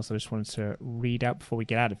emails I just wanted to read out before we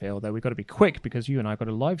get out of here, although we've got to be quick because you and I got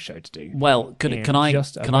a live show to do. Well, can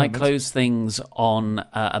I close things on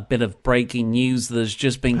a bit of breaking news that has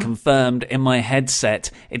just been confirmed in my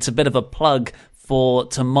headset? It's a bit of a plug for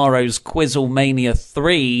tomorrow's Quizzlemania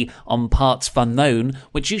 3 on Parts Unknown,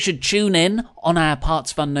 which you should tune in on our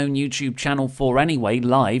Parts Unknown YouTube channel for anyway,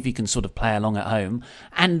 live. You can sort of play along at home.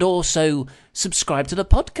 And also subscribe to the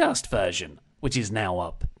podcast version, which is now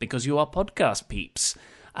up because you are podcast peeps.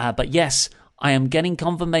 But yes, I am getting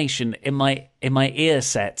confirmation in my ear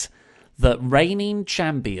set that reigning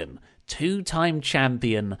champion, two-time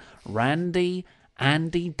champion, Andy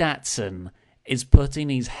Datson is putting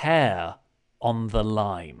his hair on the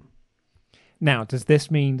line. Now, does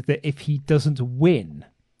this mean that if he doesn't win,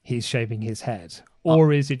 he's shaving his head?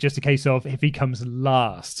 Or is it just a case of if he comes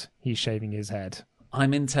last, he's shaving his head?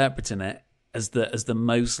 I'm interpreting it as the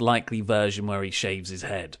most likely version where he shaves his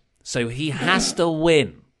head. So he has to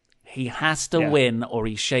win. He has to win or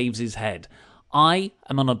he shaves his head. I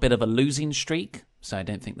am on a bit of a losing streak, so I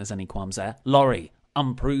don't think there's any qualms there. Laurie,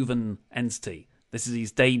 unproven entity. This is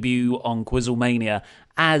his debut on Quizzlemania,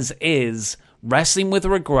 as is Wrestling with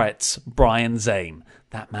Regrets, Brian Zane.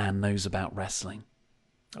 That man knows about wrestling.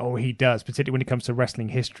 Oh, he does, particularly when it comes to wrestling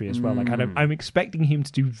history as well. Like I'm expecting him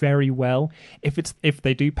to do very well. If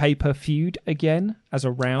they do pay per feud again as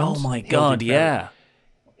a round, oh my god,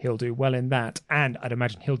 he'll do well in that. And I'd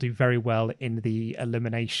imagine he'll do very well in the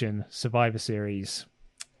Elimination Survivor Series.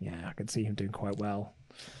 Yeah, I can see him doing quite well.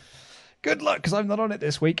 Good luck, because I'm not on it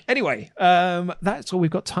this week. Anyway, that's all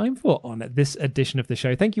we've got time for on this edition of the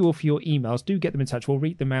show. Thank you all for your emails. Do get them in touch. We'll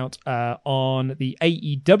read them out on the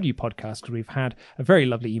AEW podcast, because we've had a very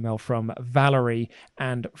lovely email from Valerie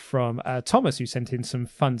and from Thomas, who sent in some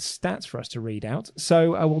fun stats for us to read out.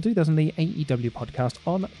 So we'll do those on the AEW podcast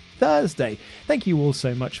on Thursday. Thank you all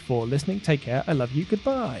so much for listening. Take care. I love you.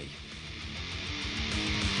 Goodbye.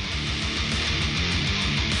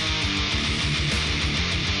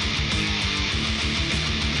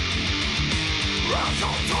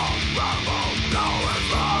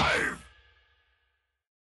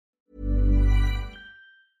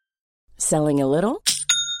 Selling a little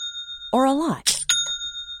or a lot?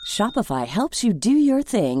 Shopify helps you do your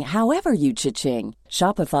thing however you cha-ching.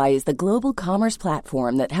 Shopify is the global commerce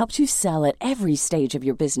platform that helps you sell at every stage of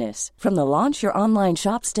your business. From the launch your online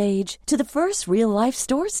shop stage to the first real-life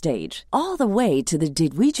store stage, all the way to the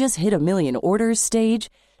did we just hit a million orders stage.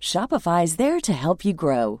 Shopify is there to help you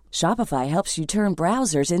grow. Shopify helps you turn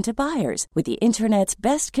browsers into buyers with the internet's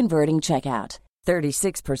best converting checkout.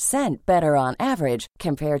 36% better on average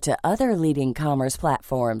compared to other leading commerce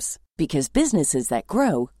platforms. Because businesses that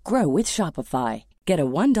grow, grow with Shopify. Get a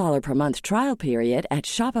 $1 per month trial period at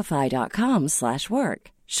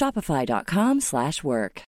shopify.com/work.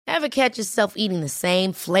 Shopify.com/work. Ever catch yourself eating the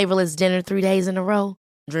same flavorless dinner 3 days in a row?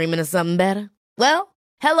 Dreaming of something better? Well,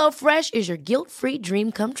 HelloFresh is your guilt-free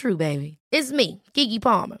dream come true, baby. It's me, Keke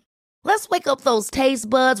Palmer. Let's wake up those taste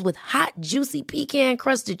buds with hot, juicy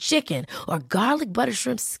pecan-crusted chicken or garlic butter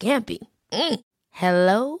shrimp scampi.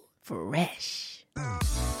 Hello Fresh.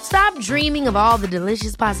 Stop dreaming of all the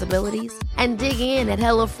delicious possibilities and dig in at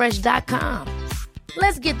HelloFresh.com.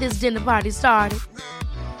 Let's get this dinner party started.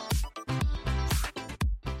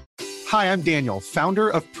 Hi, I'm Daniel, founder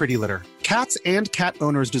of Pretty Litter. Cats and cat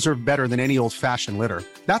owners deserve better than any old-fashioned litter.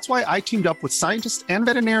 That's why I teamed up with scientists and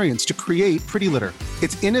veterinarians to create Pretty Litter.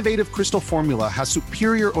 Its innovative crystal formula has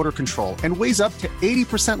superior odor control and weighs up to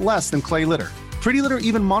 80% less than clay litter. Pretty Litter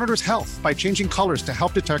even monitors health by changing colors to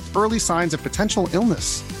help detect early signs of potential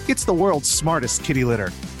illness. It's the world's smartest kitty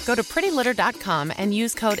litter. Go to prettylitter.com and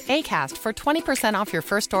use code ACAST for 20% off your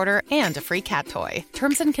first order and a free cat toy.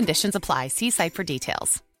 Terms and conditions apply. See site for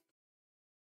details.